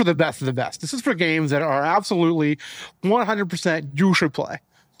Quality. This is for the best of the best. This is for games that are absolutely 100% you should play.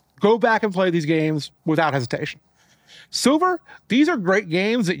 Go back and play these games without hesitation. Silver, these are great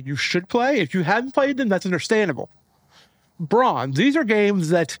games that you should play. If you haven't played them, that's understandable. Bronze, these are games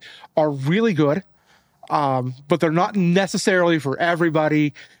that are really good, but they're not necessarily for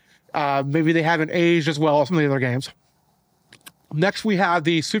everybody. Maybe they haven't aged as well as some of the other games. Next, we have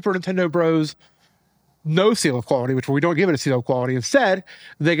the Super Nintendo Bros. No Seal of Quality, which we don't give it a Seal of Quality. Instead,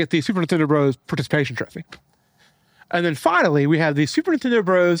 they get the Super Nintendo Bros. Participation Trophy. And then finally, we have the Super Nintendo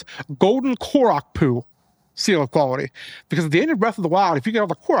Bros. Golden Korok Poo Seal of Quality. Because at the end of Breath of the Wild, if you get all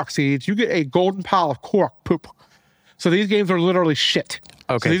the Korok seeds, you get a golden pile of Korok poop. So these games are literally shit.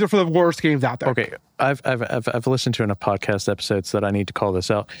 Okay. So these are for the worst games out there. Okay. I've listened to enough podcast episodes that I need to call this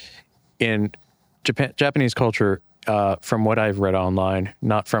out. In Japanese culture, from what I've read online,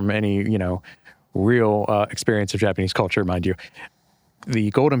 not from any, real experience of Japanese culture, mind you, the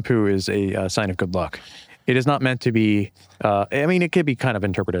golden poo is a sign of good luck. It is not meant to be, it could be kind of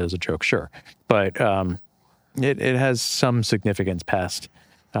interpreted as a joke, sure. But it has some significance past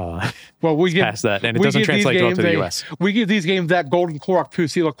that, and it doesn't translate well to the US. We give these games that Golden Korok Poo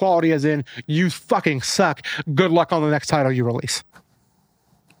Seal of Quality, as in, you fucking suck. Good luck on the next title you release.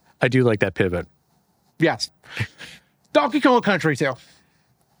 I do like that pivot. Yes. Donkey Kong Country 2.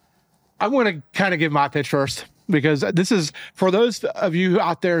 I'm going to kind of give my pitch first, because this is, for those of you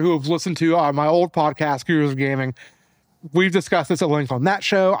out there who have listened to my old podcast, Gurus of Gaming, we've discussed this at length on that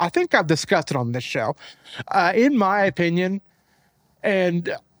show. I think I've discussed it on this show. In my opinion, and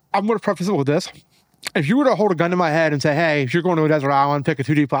I'm going to preface it with this, if you were to hold a gun to my head and say, hey, if you're going to a desert island, pick a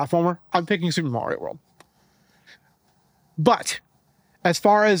 2D platformer, I'm picking Super Mario World. But as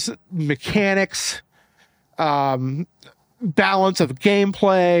far as mechanics, balance of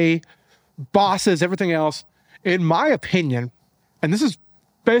gameplay, bosses, everything else, in my opinion, and this is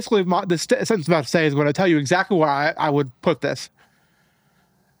basically the sentence I'm about to say is going to tell you exactly where I would put this.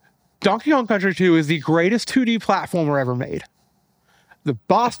 Donkey Kong Country 2 is the greatest 2D platformer ever made. The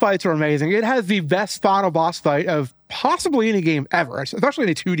boss fights are amazing. It has the best final boss fight of possibly any game ever, especially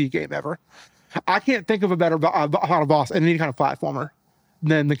any 2D game ever. I can't think of a better final boss in any kind of platformer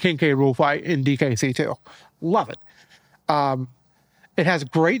than the King K. Rool fight in DKC 2. Love it. It has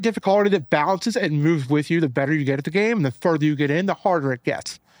great difficulty that balances and moves with you the better you get at the game, and the further you get in, the harder it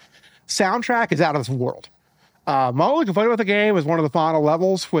gets. Soundtrack is out of this world. My only complaint about the game is one of the final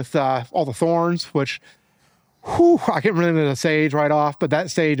levels with all the thorns, which, I can't remember the stage right off, but that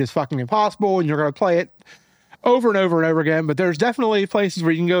stage is fucking impossible, and you're going to play it over and over and over again. But there's definitely places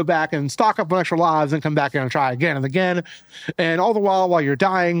where you can go back and stock up on extra lives and come back and try again and again. And all the while you're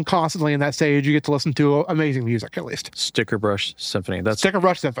dying constantly in that stage, you get to listen to amazing music, at least. Sticker Brush Symphony. Sticker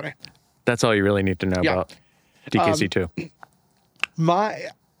Brush Symphony. That's all you really need to know about DKC 2.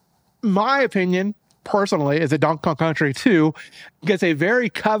 My opinion, personally, is that Donkey Kong Country 2 gets a very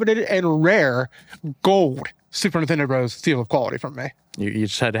coveted and rare gold Super Nintendo Bros. Seal of Quality from me. You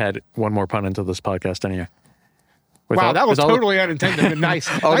just had to add one more pun into this podcast, didn't you? Wow, that was totally unintended. And nice.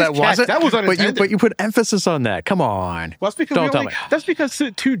 Oh, nice that catch. wasn't. That was unintended. But you put emphasis on that. Come on. Well, that's because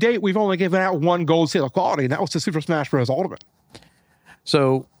to date we've only given out one gold seal of quality, and that was the Super Smash Bros. Ultimate.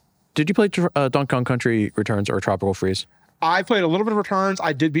 So, did you play Donkey Kong Country Returns or Tropical Freeze? I played a little bit of Returns.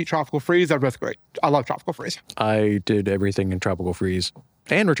 I did beat Tropical Freeze. They're both great. I love Tropical Freeze. I did everything in Tropical Freeze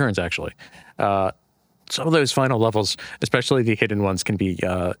and Returns, actually. Some of those final levels, especially the hidden ones, can be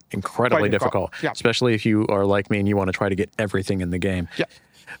incredibly difficult. Yeah. Especially if you are like me and you want to try to get everything in the game.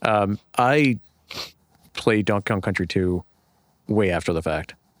 Yeah. I played Donkey Kong Country 2 way after the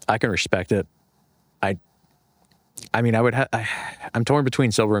fact. I can respect it. I mean, I'm torn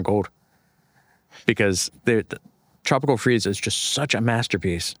between silver and gold because the Tropical Freeze is just such a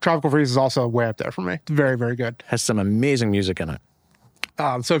masterpiece. Tropical Freeze is also way up there for me. It's very, very good. Has some amazing music in it.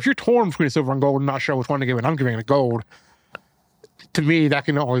 So if you're torn between silver and gold and not sure which one to give it, I'm giving it gold. To me, that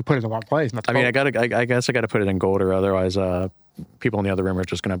can only put it in one place. I mean, I guess I got to put it in gold, or otherwise, people in the other room are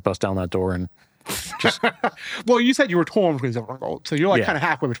just going to bust down that door and just. Well, you said you were torn between silver and gold, so you're like kind of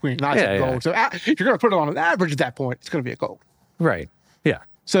halfway between. Not gold. So if you're going to put it on an average at that point, it's going to be a gold. Right. Yeah.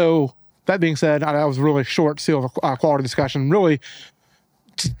 So that being said, that was a really short seal of quality discussion. Really.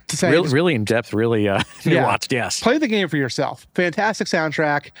 To say, really in depth, really nuanced. Yes. Play the game for yourself. Fantastic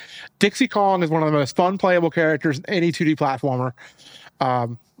soundtrack. Dixie Kong is one of the most fun playable characters in any 2D platformer.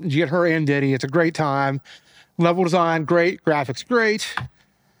 You get her and Diddy. It's a great time. Level design, great. Graphics, great.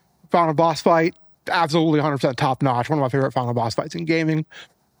 Final boss fight, absolutely 100% top notch. One of my favorite final boss fights in gaming,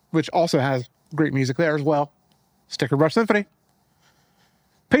 which also has great music there as well. Sticker Brush Symphony.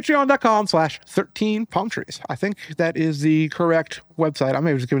 Patreon.com/13 palm trees. I think that is the correct website. I may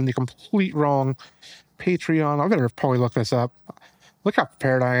have just given the complete wrong Patreon. I better probably look this up. Look how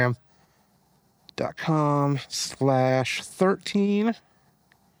prepared I am. .com/13.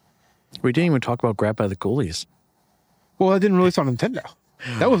 We didn't even talk about Grabbed by the Ghoulies. Well, it didn't release on Nintendo.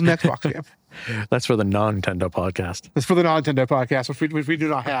 That was an Xbox game. That's for the non-Nintendo podcast. That's for the non-Nintendo podcast, which we do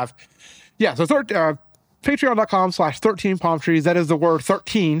not have. Yeah, so Patreon.com/13 palm trees. That is the word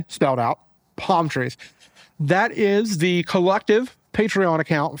 13 spelled out. Palm trees. That is the collective Patreon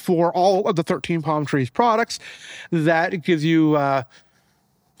account for all of the 13 palm trees products. That gives you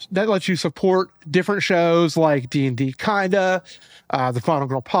that lets you support different shows like D&D Kinda, the Final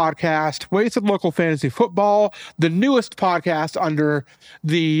Girl podcast, Wasted Local Fantasy Football, the newest podcast under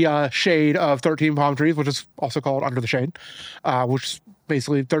the shade of 13 palm trees, which is also called Under the Shade, which is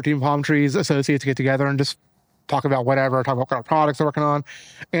basically 13 palm trees associates get together and just talk about whatever, talk about what kind of products they're working on.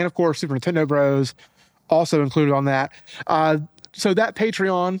 And of course, Super Nintendo Bros also included on that. So that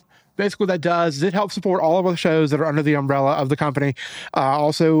Patreon, basically what that does is it helps support all of the shows that are under the umbrella of the company.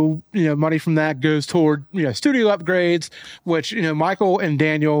 Also, money from that goes toward, studio upgrades, which, Michael and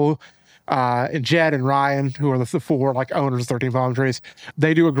Daniel and Jed and Ryan, who are the four owners of 13 Palm Trees,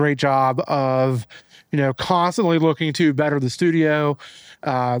 they do a great job of, constantly looking to better the studio,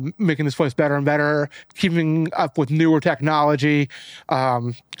 making this place better and better, keeping up with newer technology.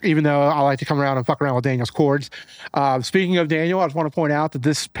 Even though I like to come around and fuck around with Daniel's cords. Speaking of Daniel, I just want to point out that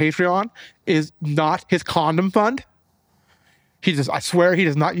this Patreon is not his condom fund. I swear he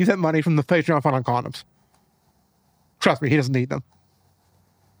does not use that money from the Patreon fund on condoms. Trust me, he doesn't need them.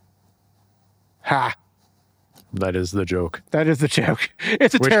 Ha. That is the joke. That is the joke.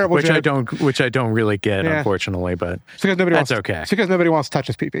 It's a terrible joke. Which I don't really get, unfortunately, but it's because nobody that's okay. It's because nobody wants to touch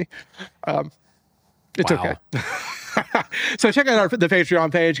his pee-pee. It's okay. So check out the Patreon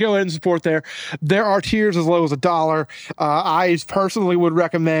page. Go ahead and support there. There are tiers as low as $1. I personally would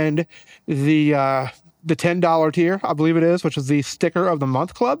recommend the $10 tier, I believe it is, which is the Sticker of the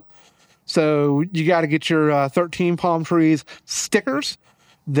Month Club. So you got to get your 13 Palm Trees stickers.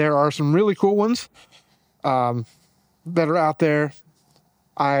 There are some really cool ones that are out there.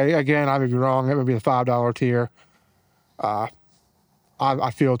 I may be wrong. It would be the $5 tier. I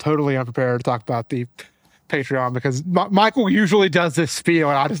feel totally unprepared to talk about the Patreon because Michael usually does this spiel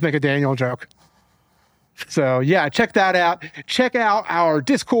and I just make a Daniel joke. So yeah, check that out. Check out our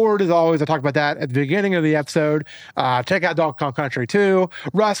Discord as always. I talk about that at the beginning of the episode. Check out Donkey Kong Country 2.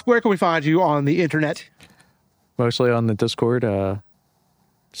 Russ, where can we find you on the internet? Mostly on the Discord,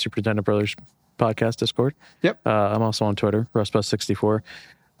 Super Nintendo Brothers podcast Discord. Yep. I'm also on Twitter, RussBus64.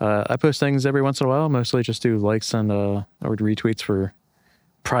 I post things every once in a while, mostly just do likes and or retweets for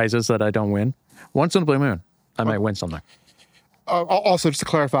prizes that I don't win. Once in a blue moon, I might win something. Also, just to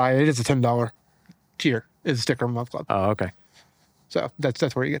clarify, it is a $10 tier. Is a Sticker of the Month Club. Oh, okay. So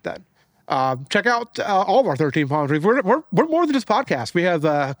that's where you get that. Check out all of our 13 Palms. We're more than just podcasts. We have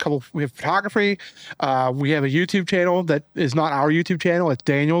we have photography. We have a YouTube channel that is not our YouTube channel. It's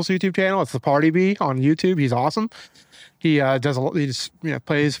Daniel's YouTube channel. It's the Party Bee on YouTube. He's awesome. He he just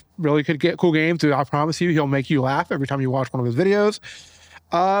plays really cool games. I promise you, he'll make you laugh every time you watch one of his videos.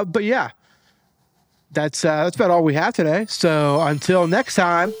 But yeah, that's about all we have today. So until next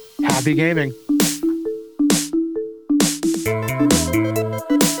time, happy gaming.